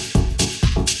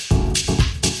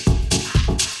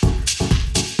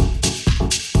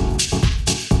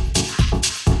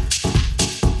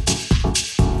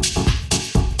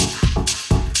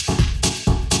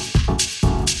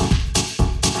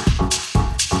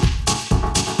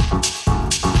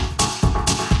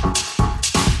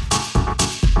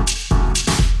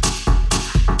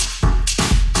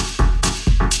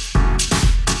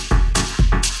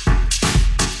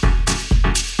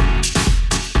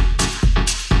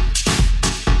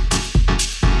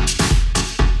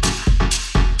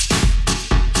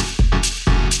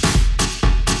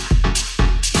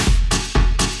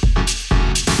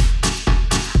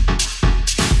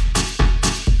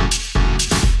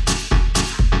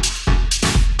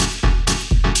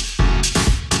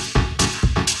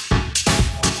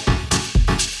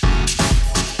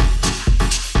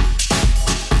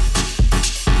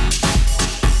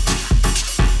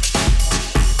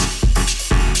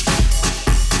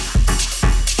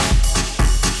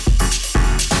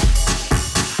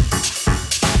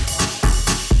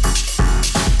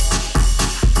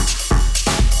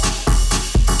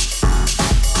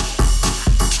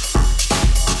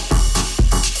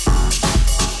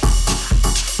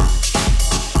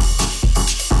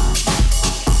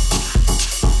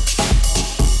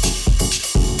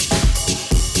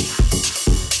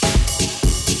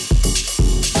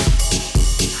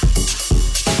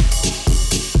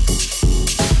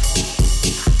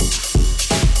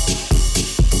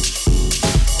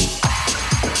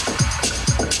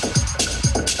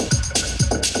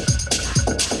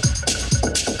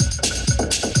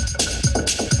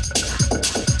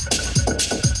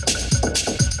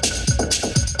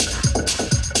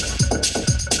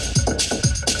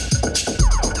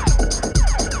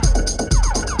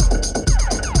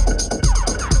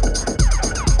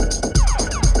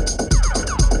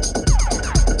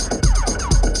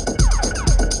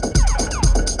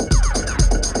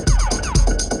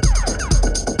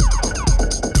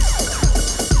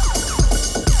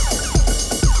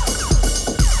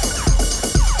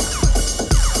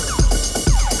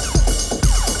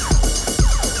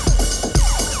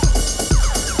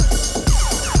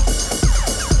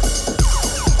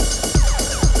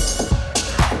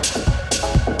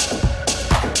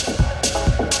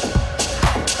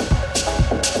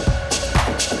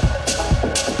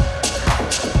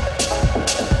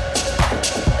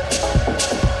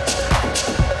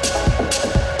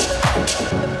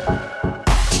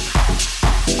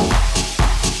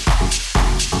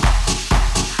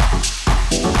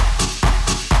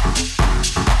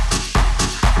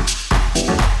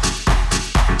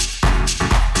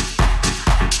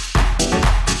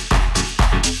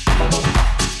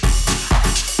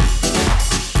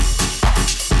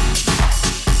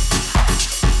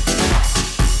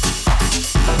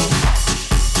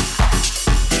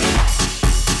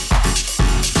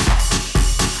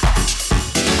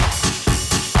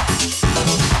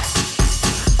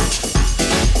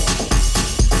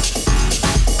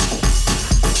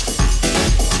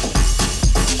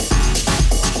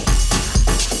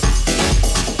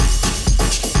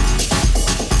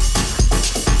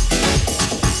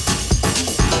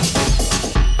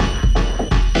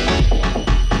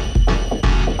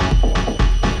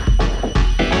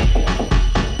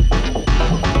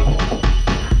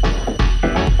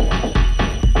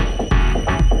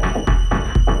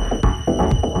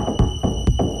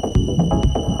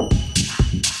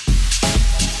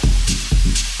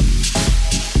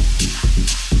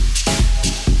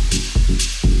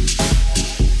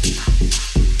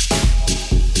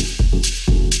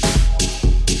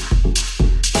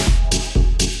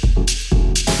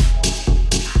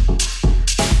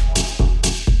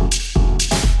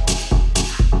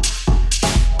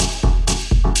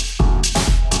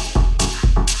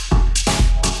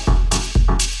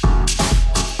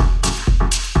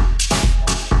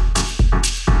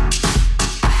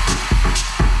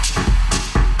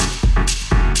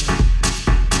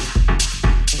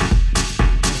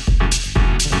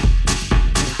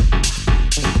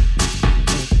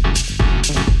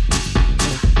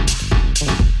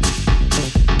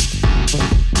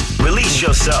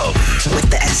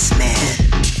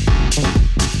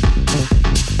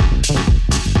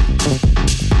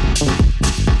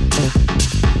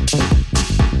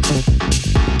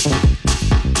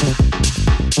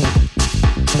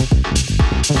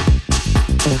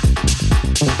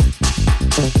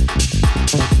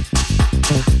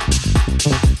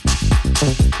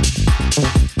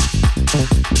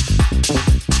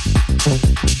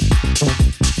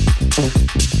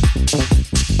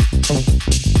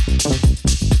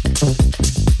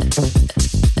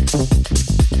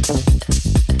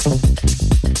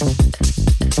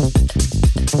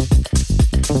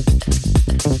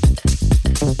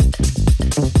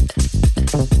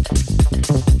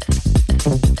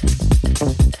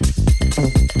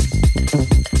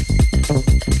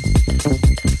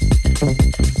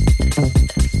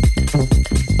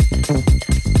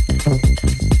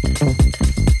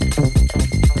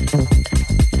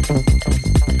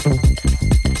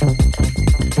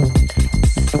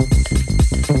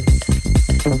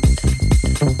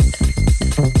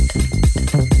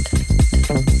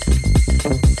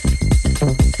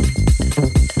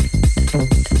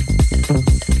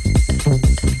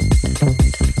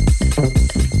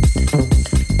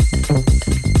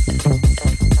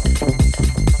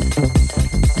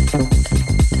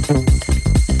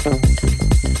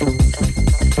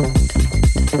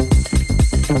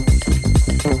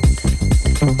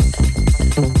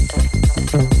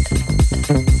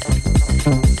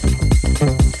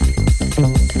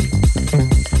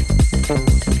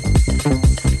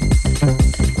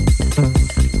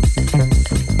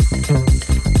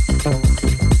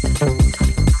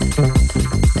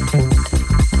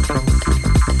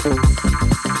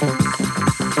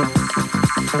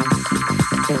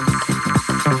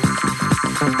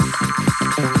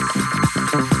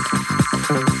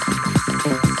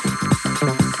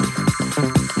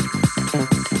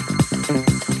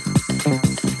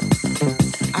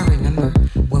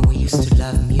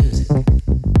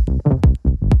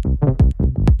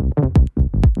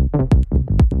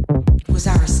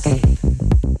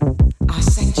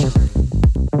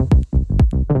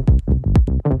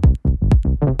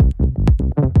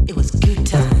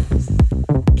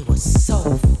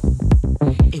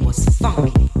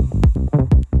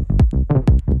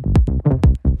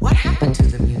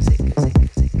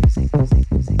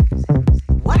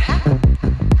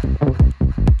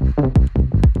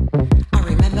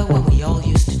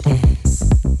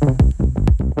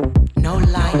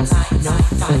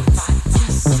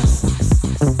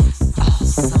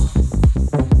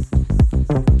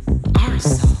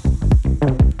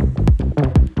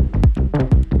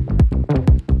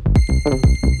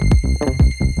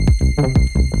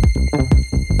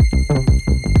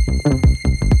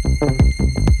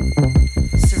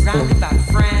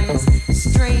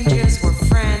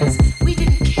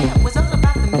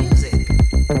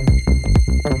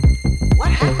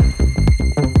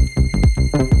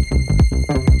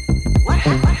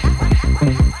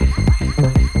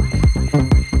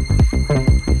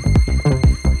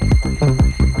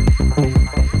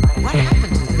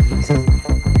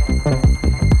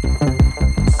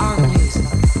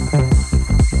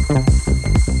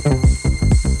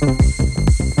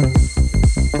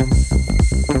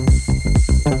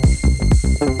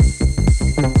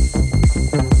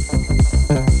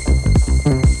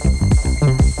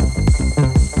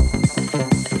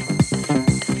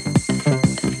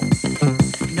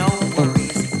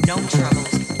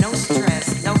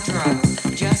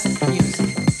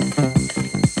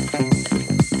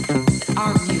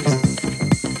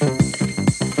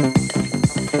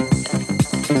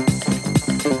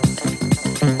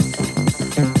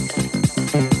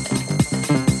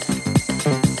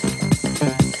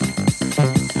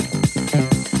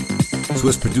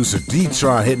 producer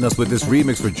D-Tron hitting us with this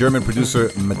remix for German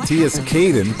producer Mathias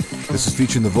Kaden. This is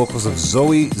featuring the vocals of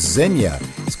Zoe Zenya.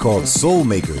 It's called Soul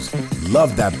Makers.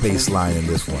 Love that bass line in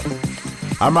this one.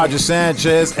 I'm Roger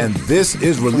Sanchez, and this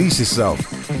is Release Yourself.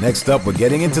 Next up, we're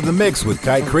getting into the mix with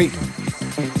Creighton.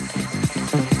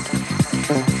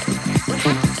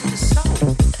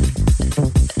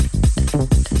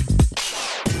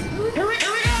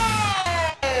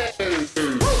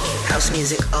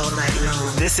 Music all night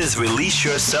long. This is Release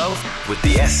Yourself with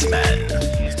the S-Man.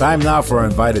 It's time now for our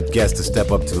invited guest to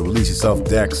step up to the Release Yourself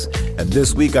decks. And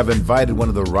this week I've invited one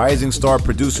of the rising star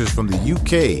producers from the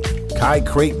UK,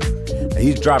 Creighton. Now,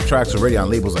 he's dropped tracks already on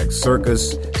labels like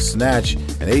Circus, Snatch,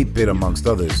 and 8-Bit amongst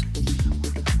others.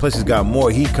 Plus he's got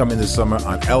more heat coming this summer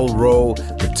on Elro,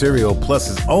 Material, plus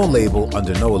his own label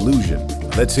under No Illusion.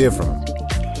 Let's hear from him.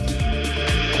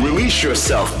 Release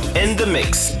Yourself in the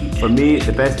mix. For me,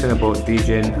 the best thing about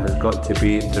DJing has got to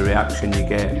be the reaction you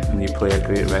get when you play a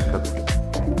great record.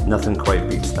 Nothing quite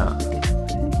beats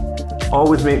that.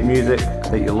 Always make music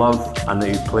that you love and that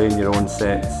you play in your own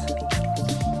sets.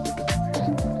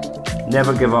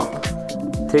 Never give up.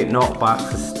 Take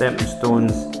knockbacks as stepping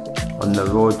stones on the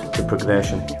road to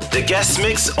progression. The guest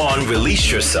mix on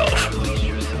Release Yourself.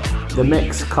 The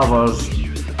mix covers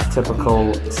a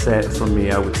typical set for me,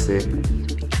 I would say.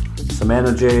 Some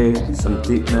energy, some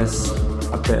deepness,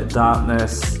 a bit of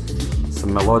darkness,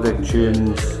 some melodic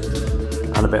tunes,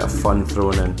 and a bit of fun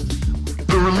thrown in.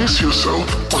 The Release Yourself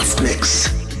guest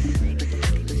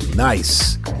mix.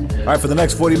 Nice. All right, for the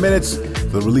next 40 minutes,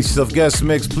 for the Release Yourself guest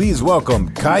mix, please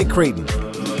welcome Creighton.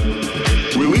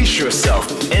 Release Yourself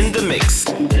in the mix.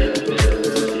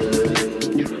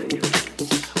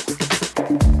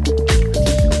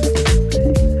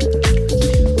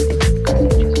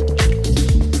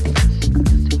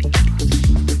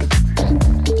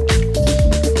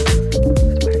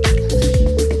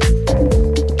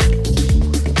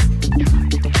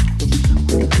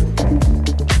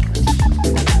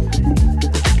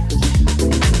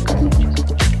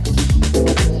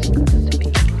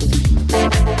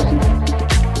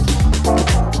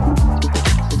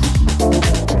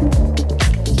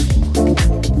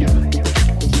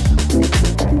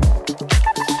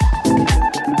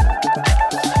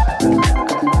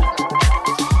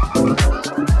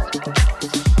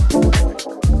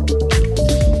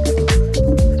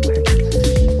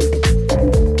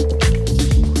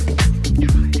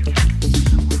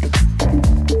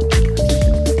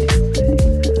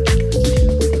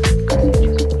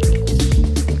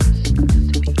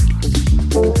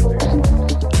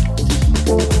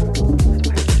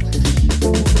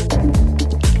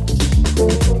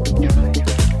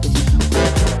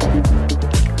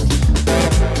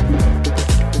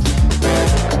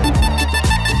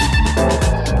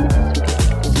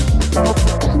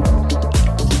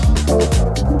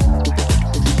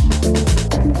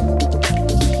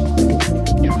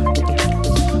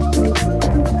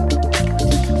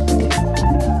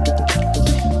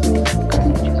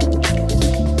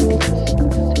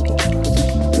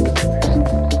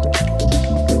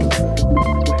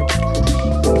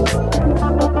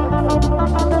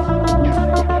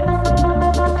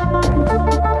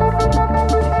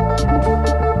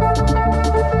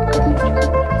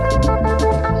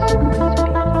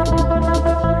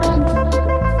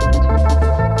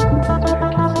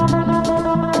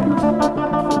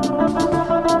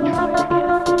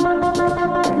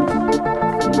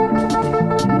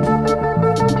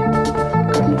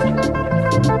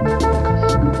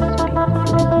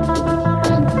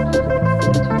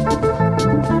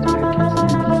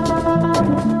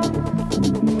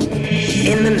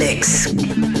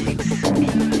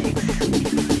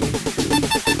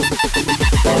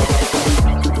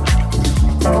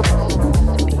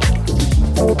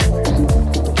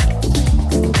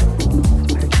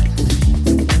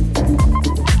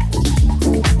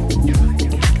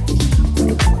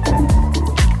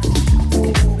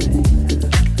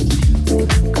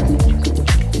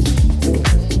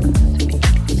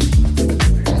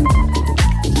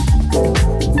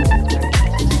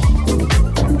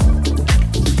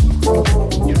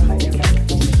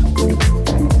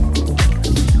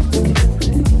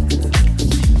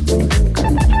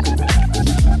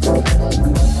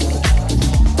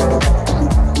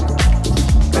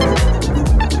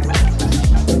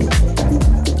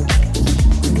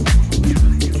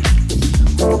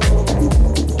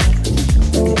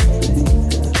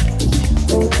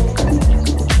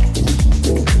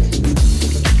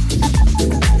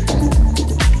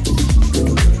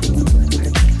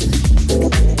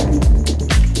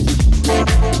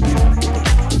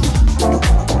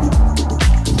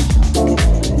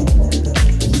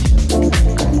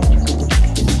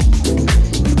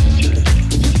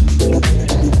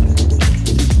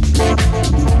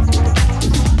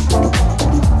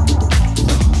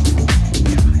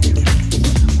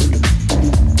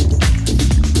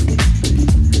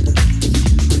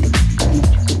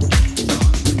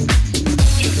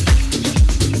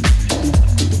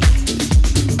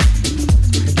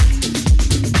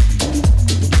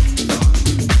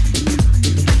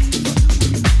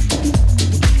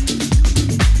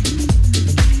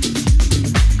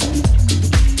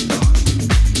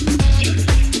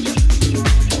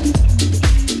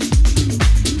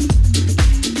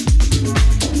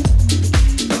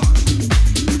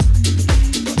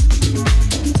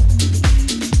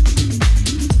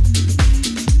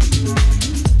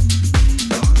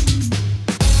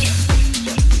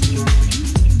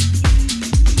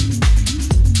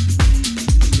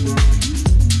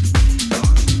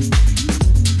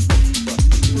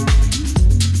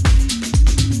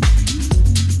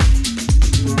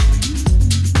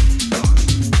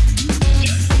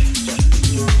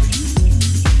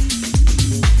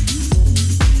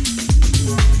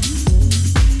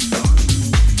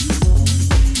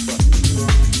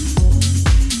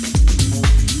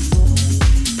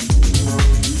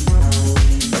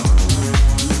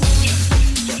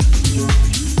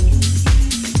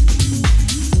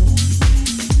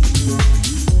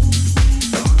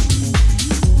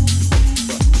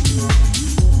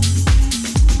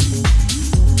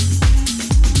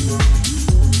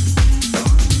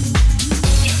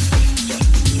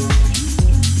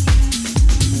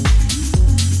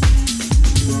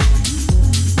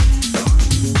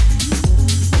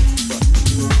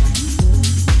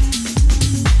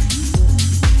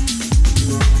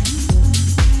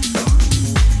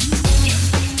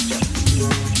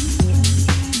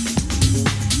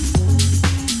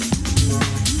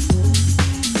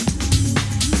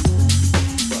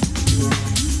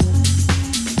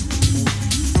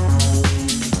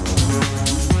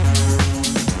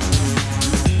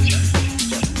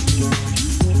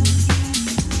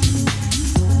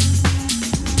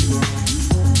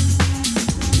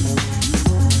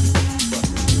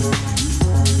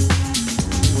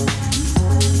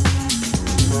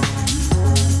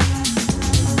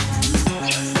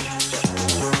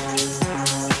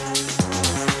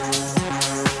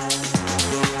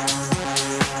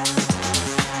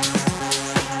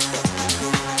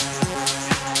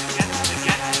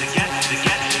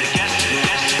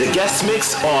 guest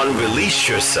mix on Release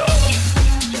Yourself.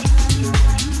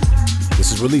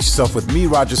 This is Release Yourself with me,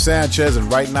 Roger Sanchez,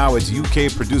 and right now it's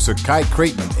UK producer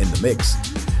Creighton in the mix.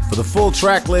 For the full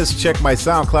track list, check my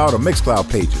SoundCloud or Mixcloud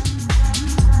pages.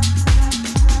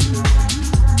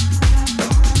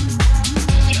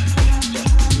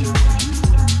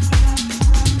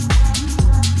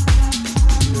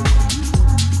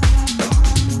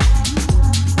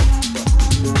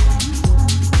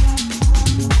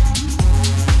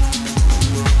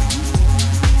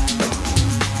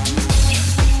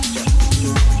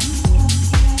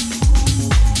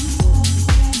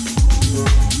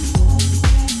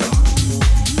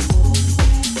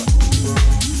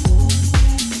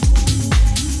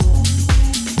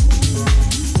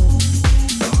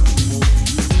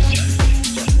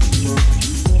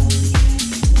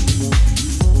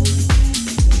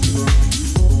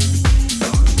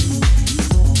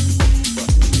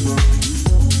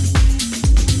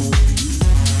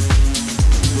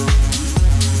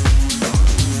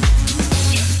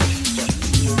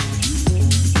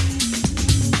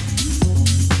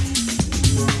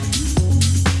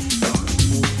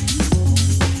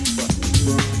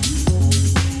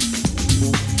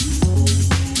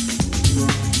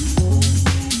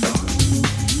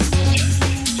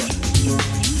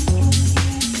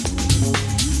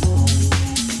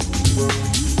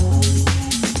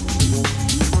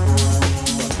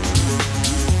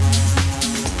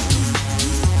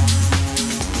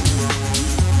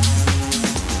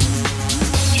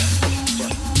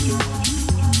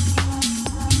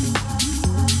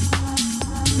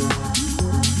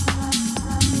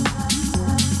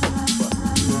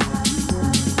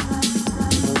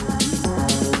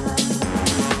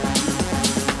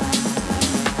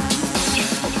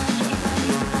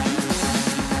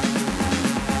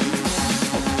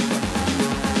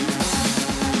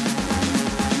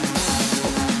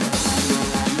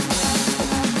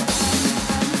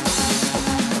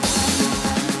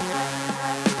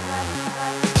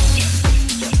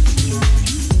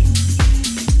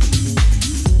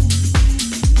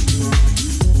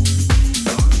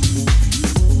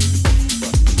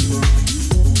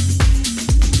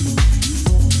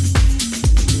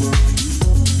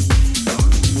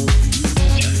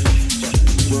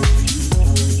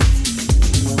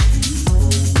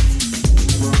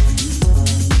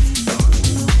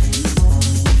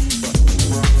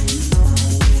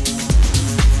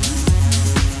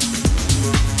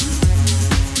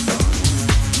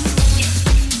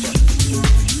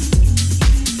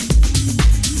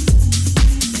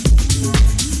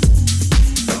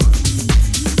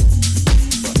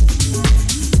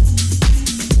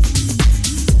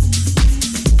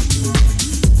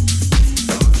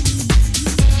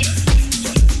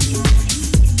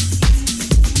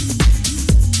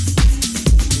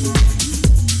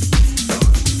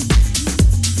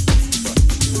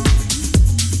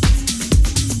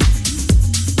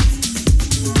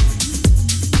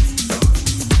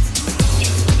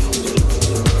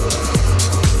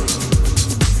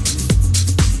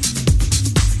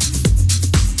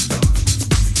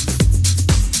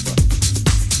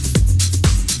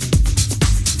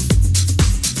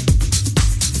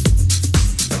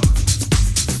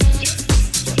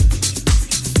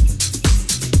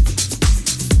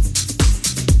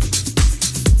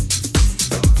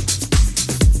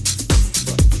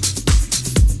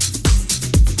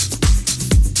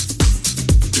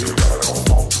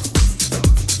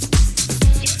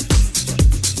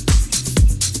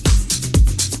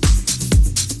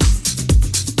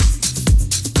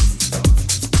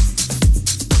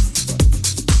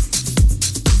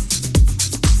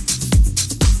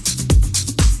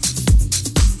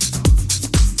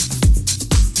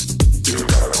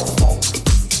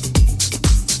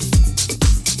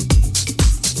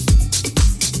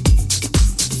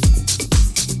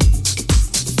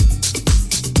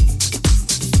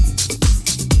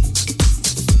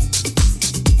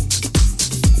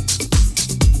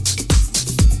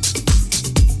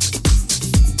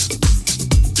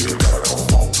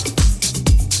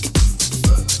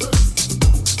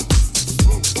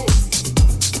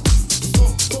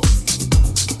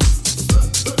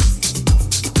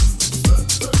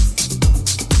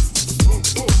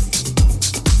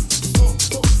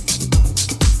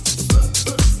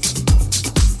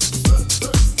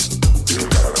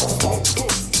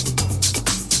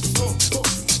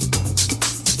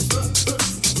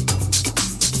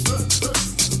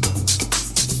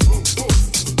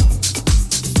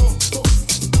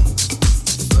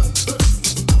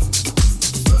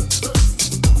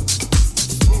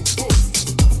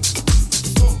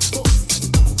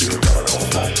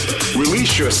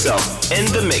 Yourself in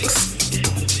the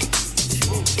mix.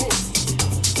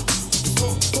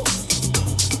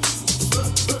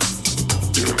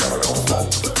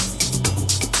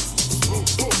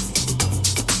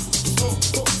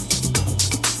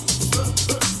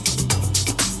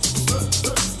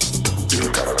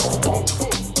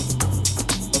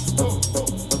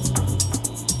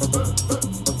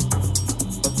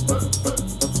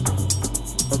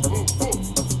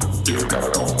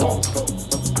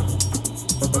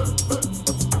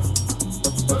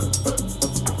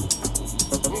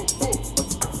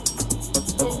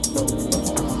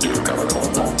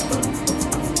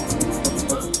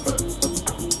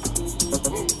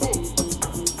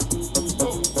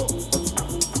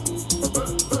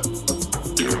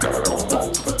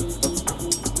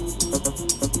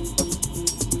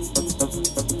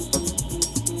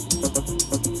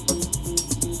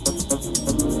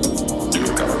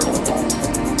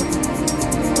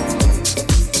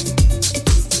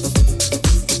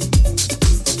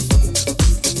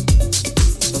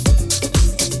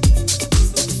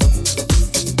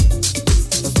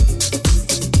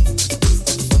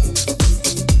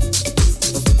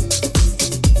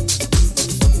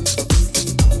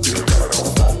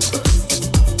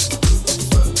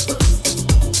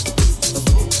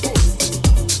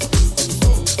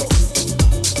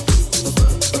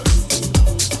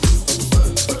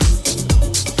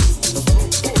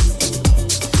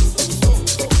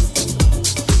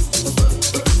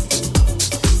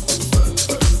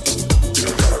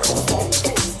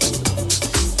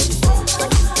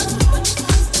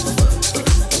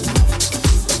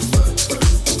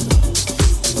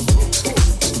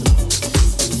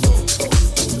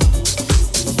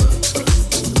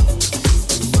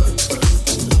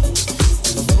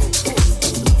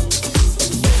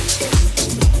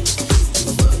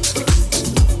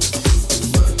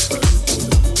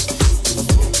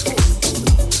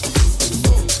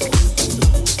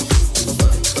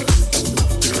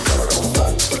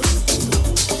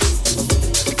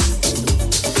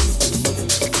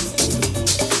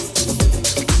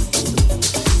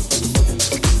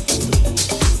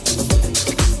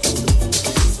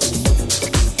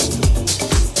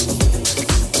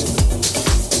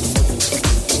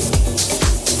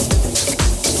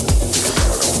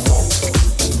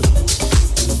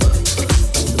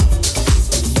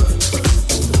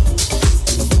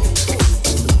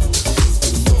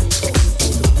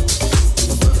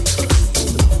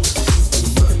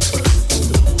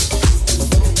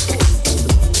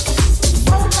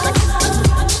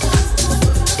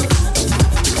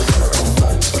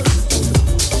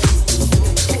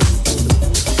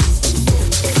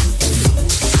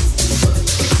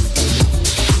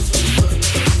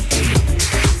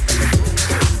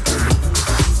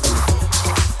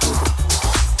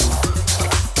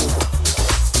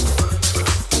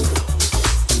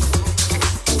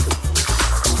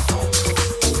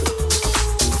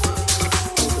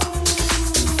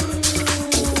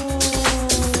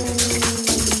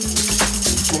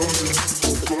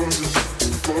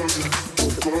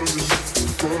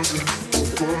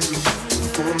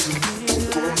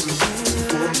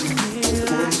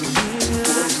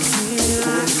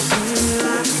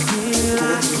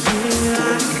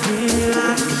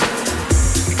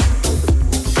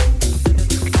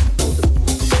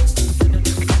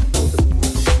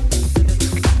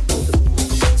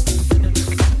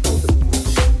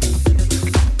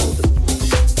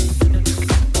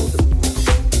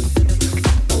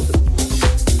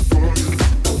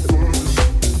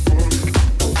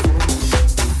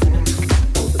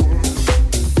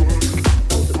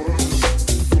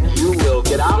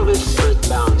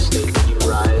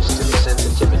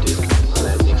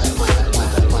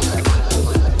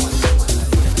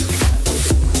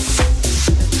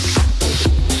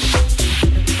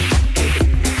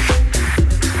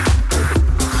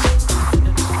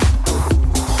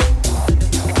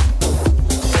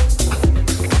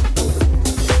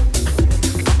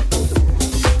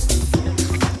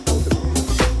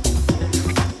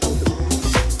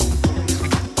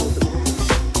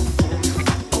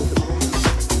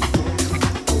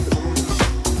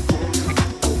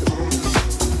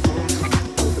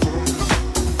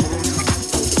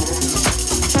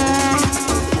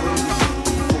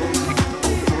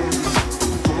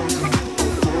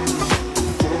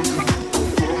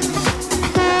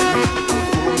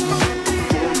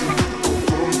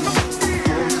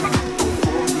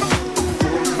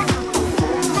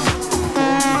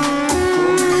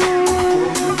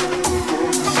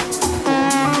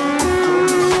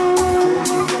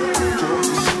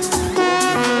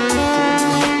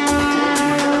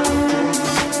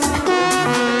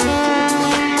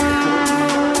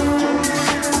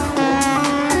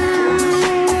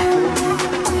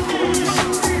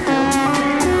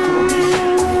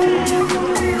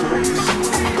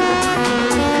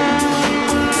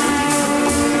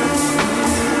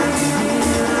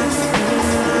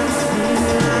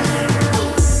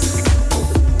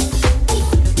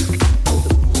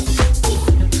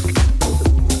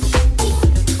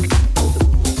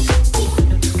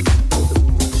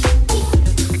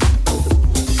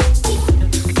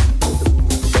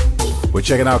 We're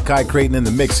checking out Creighton in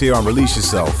the mix here on Release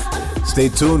Yourself. Stay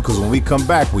tuned, because when we come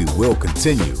back, we will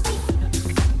continue.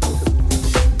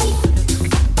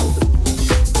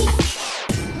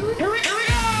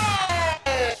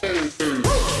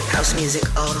 House music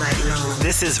all night long.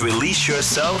 This is Release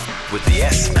Yourself with the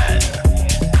S-Man.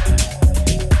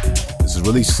 This is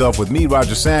Release Yourself with me,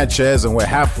 Roger Sanchez, and we're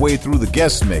halfway through the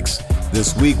guest mix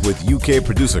this week with UK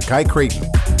producer Creighton.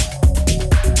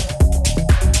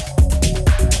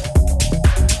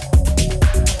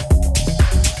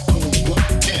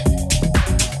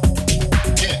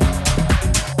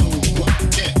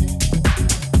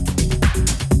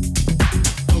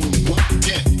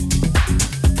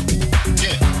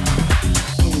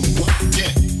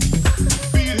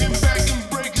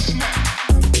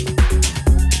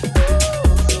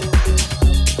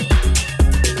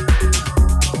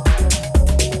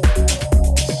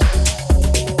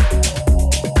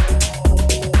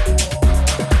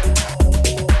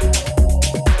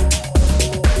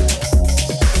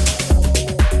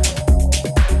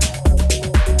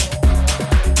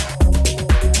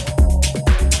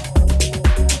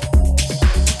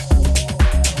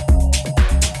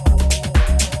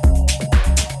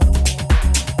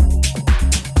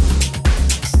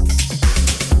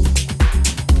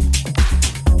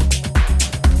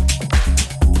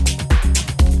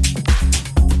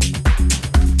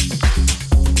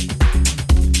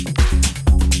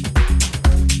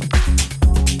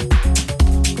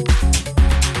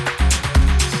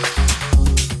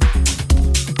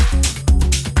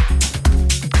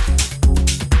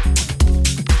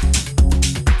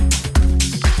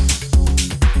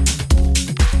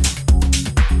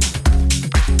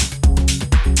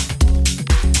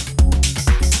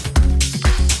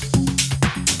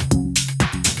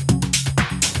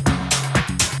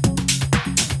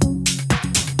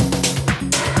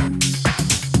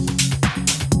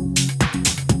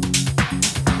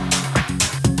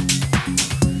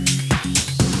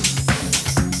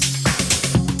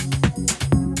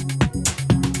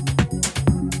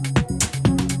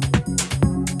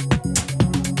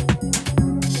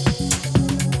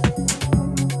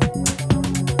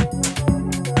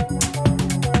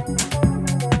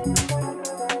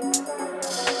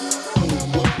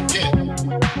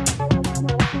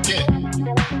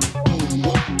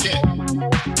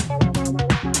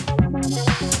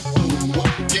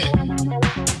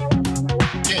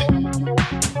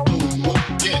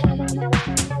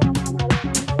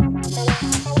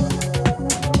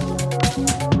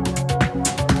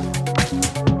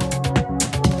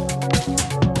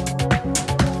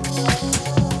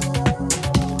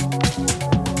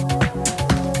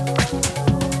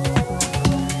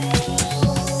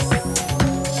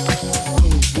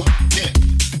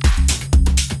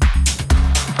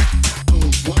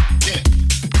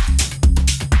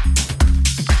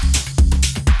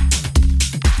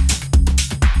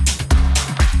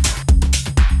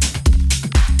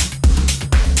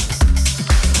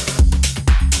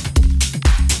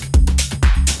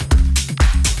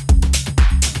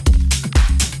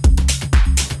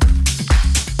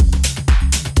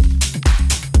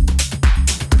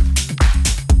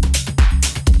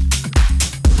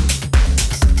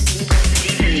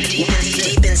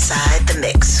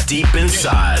 Deep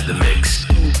inside the mix.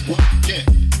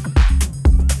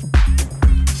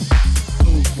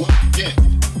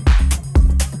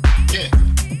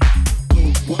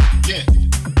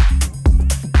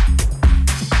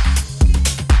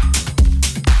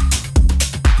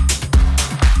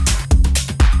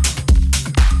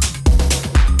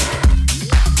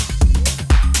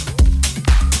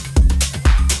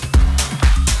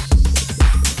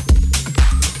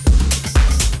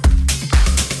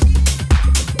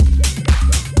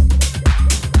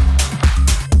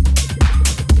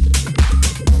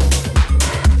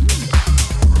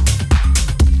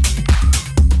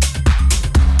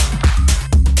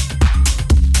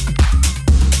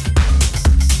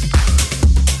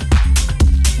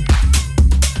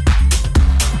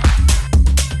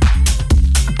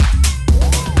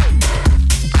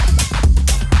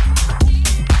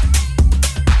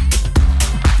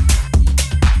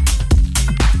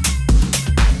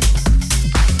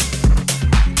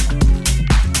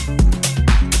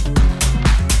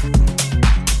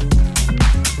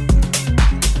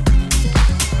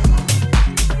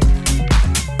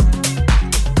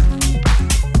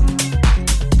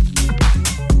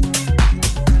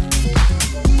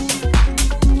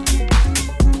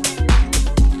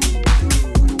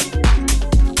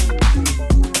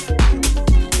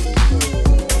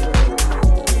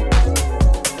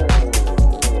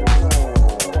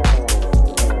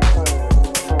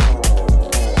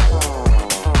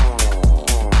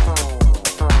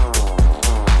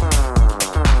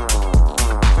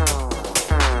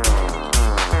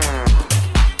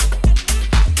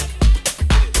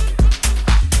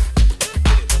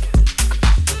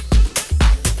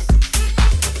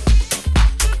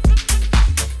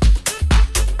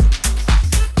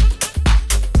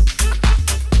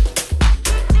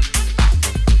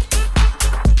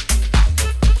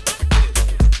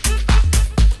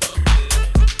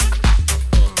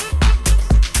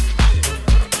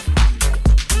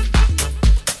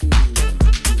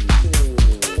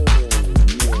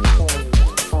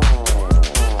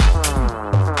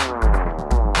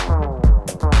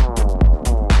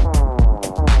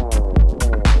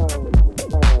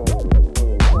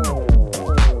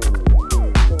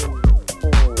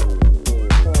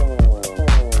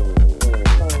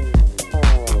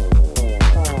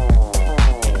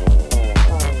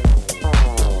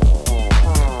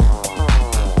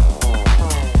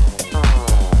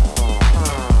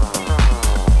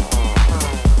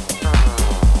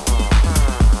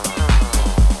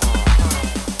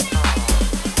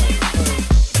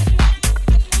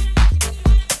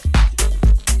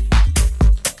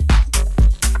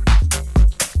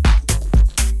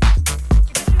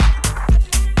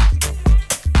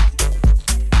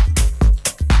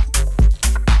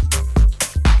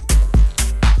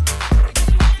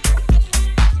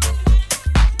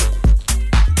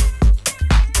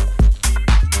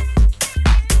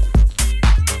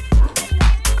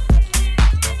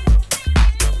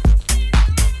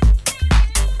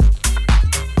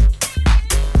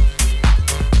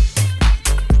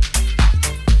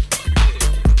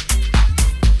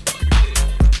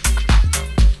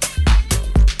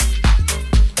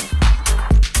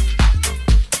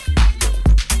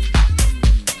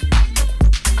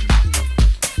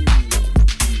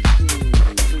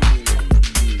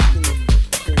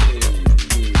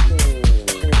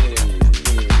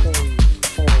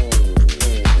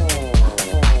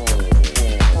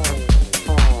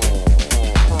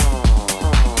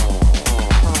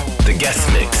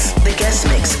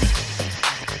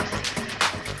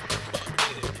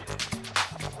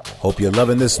 Hope you're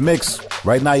loving this mix.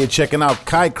 Right now you're checking out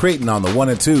Creighton on the 1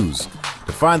 and 2s.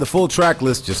 To find the full track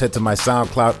list, just head to my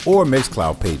SoundCloud or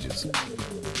Mixcloud pages.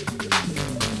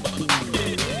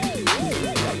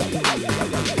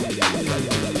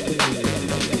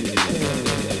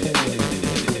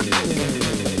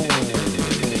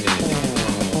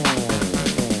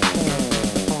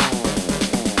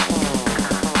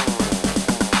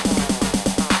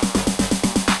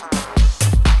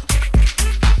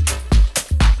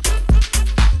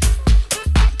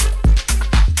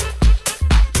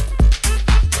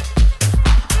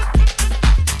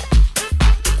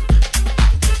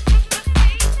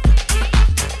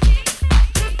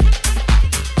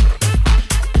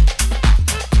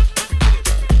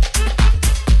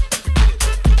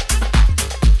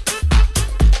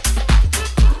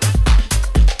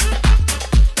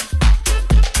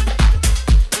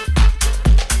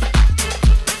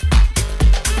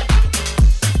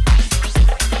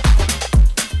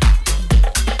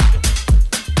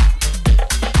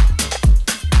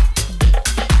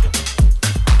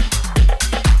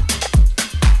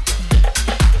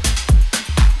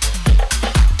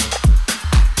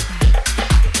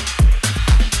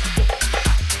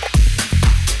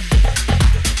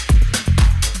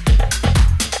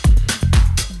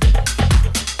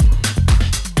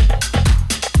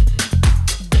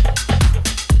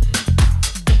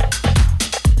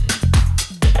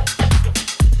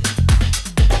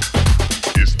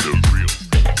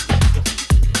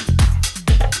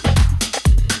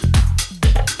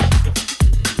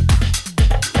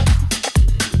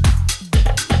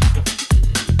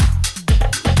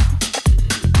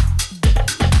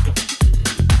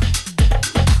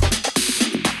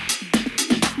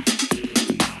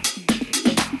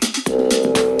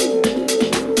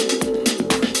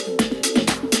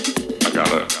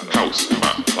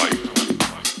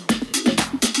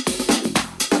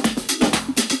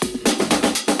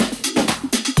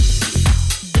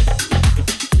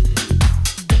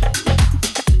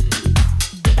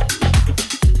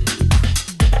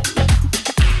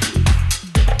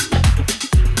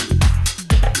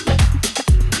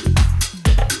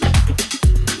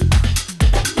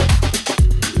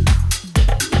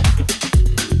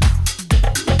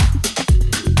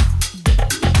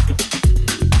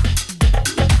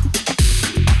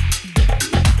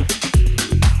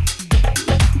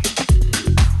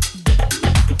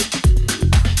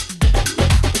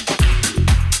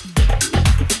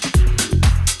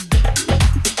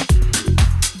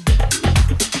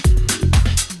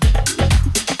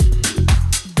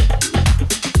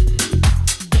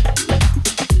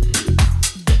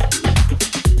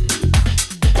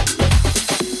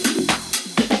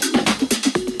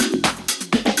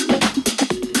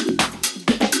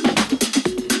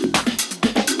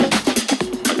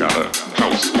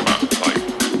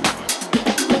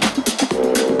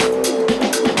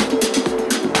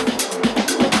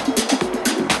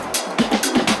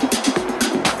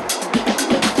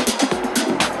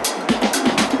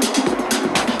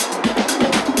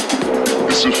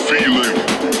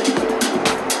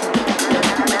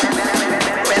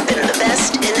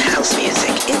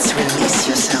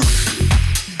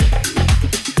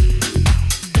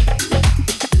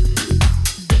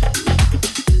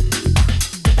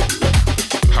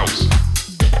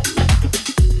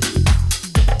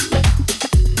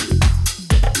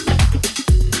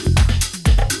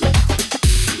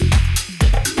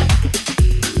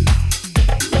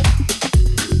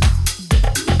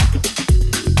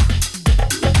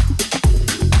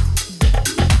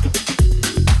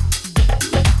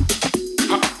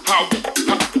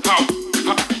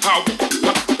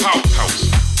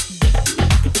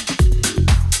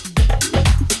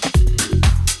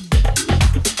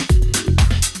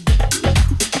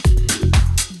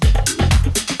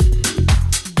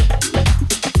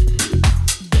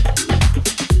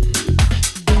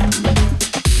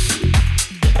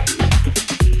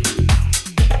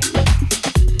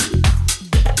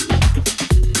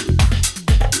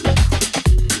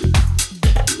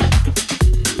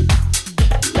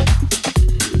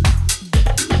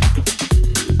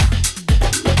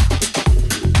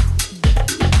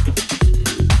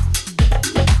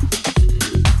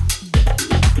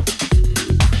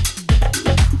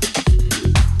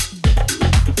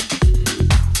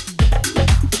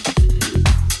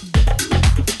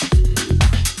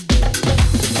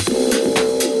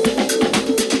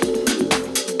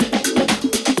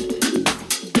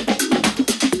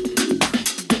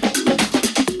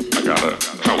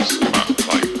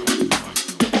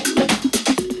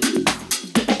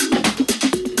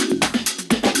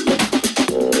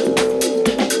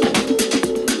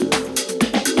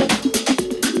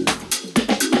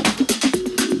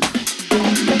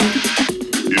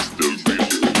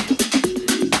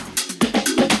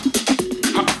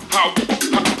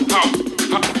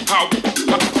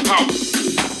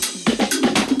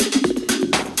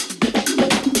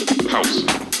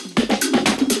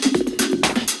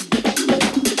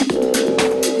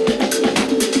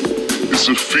 It's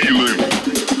a feeling.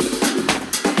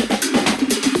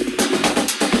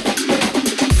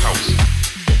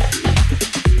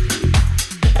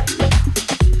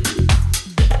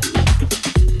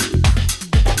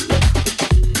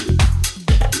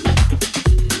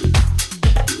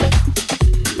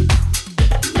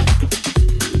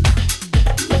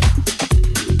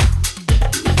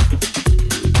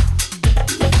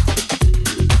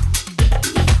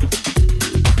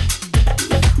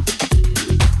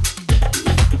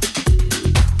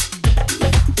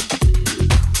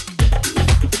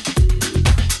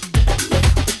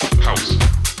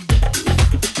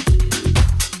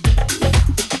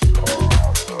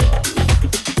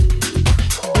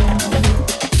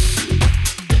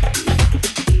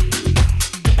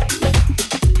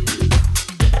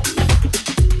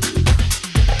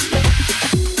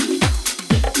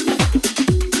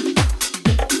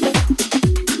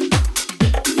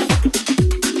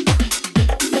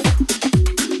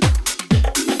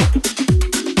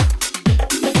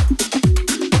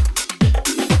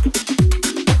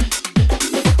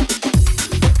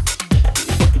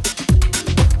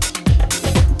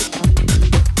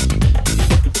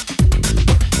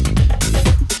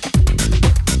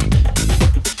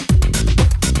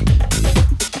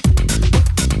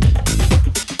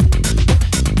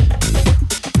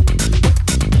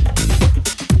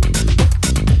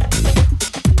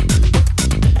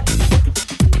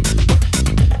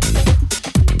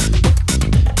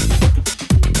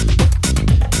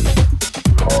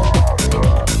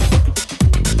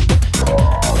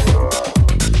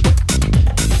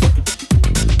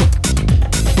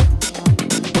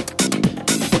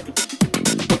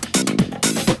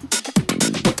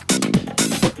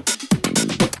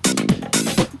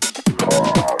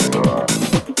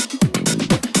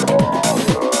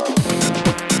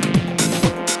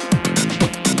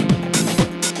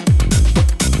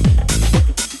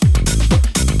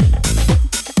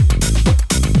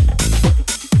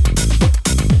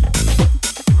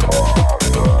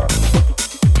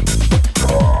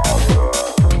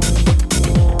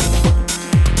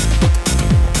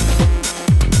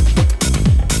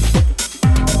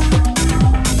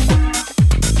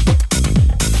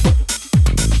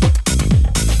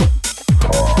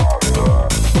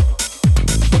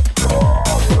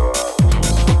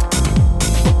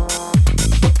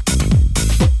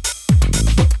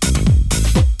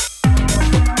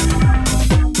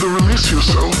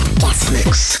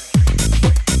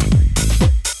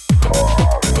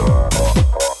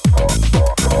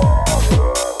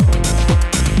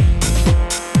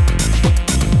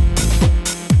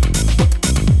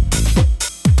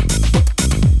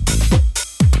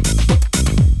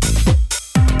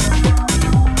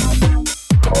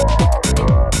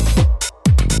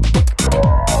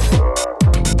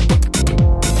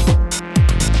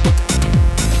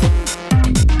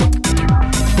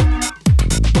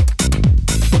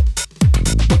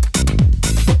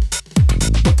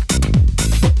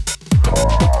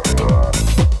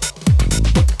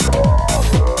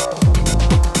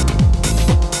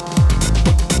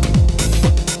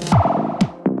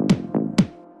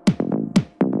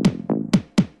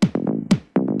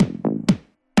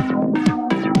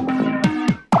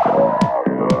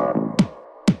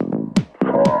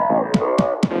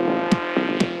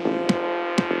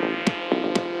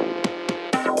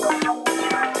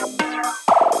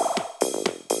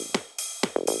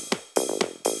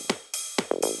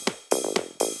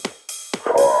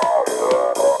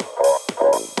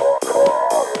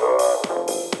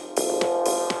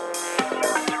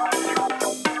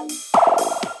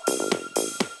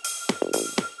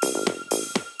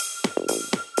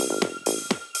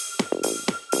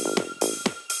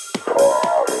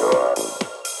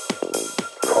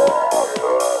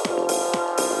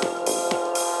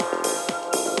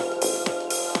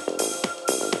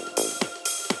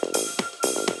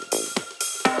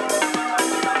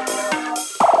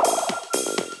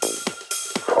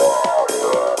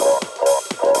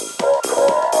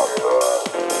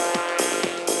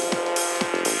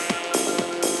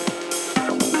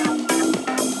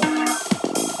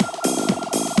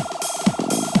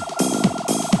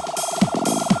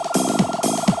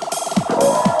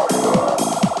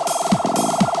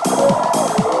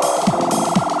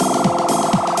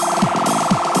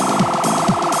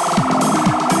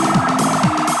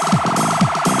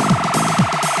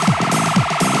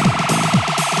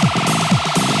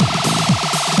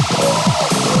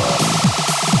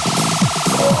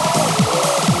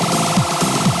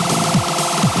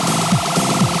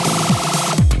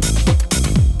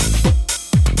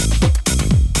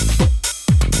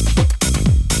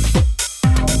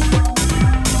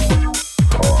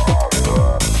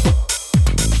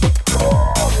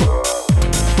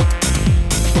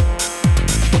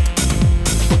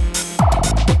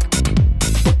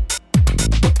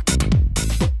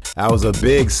 That was a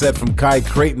big set from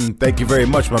Creighton. Thank you very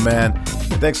much, my man.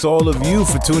 And thanks to all of you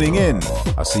for tuning in.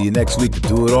 I'll see you next week to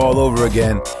do it all over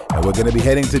again. And we're going to be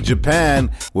heading to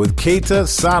Japan with Keita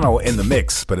Sano in the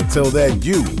mix. But until then,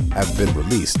 you have been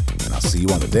released. And I'll see you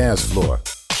on the dance floor.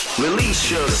 Release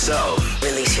yourself.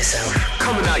 Release yourself.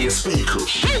 Coming out your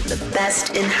speakers. The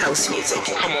best in house music.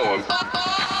 Come on.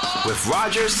 With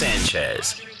Roger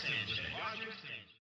Sanchez.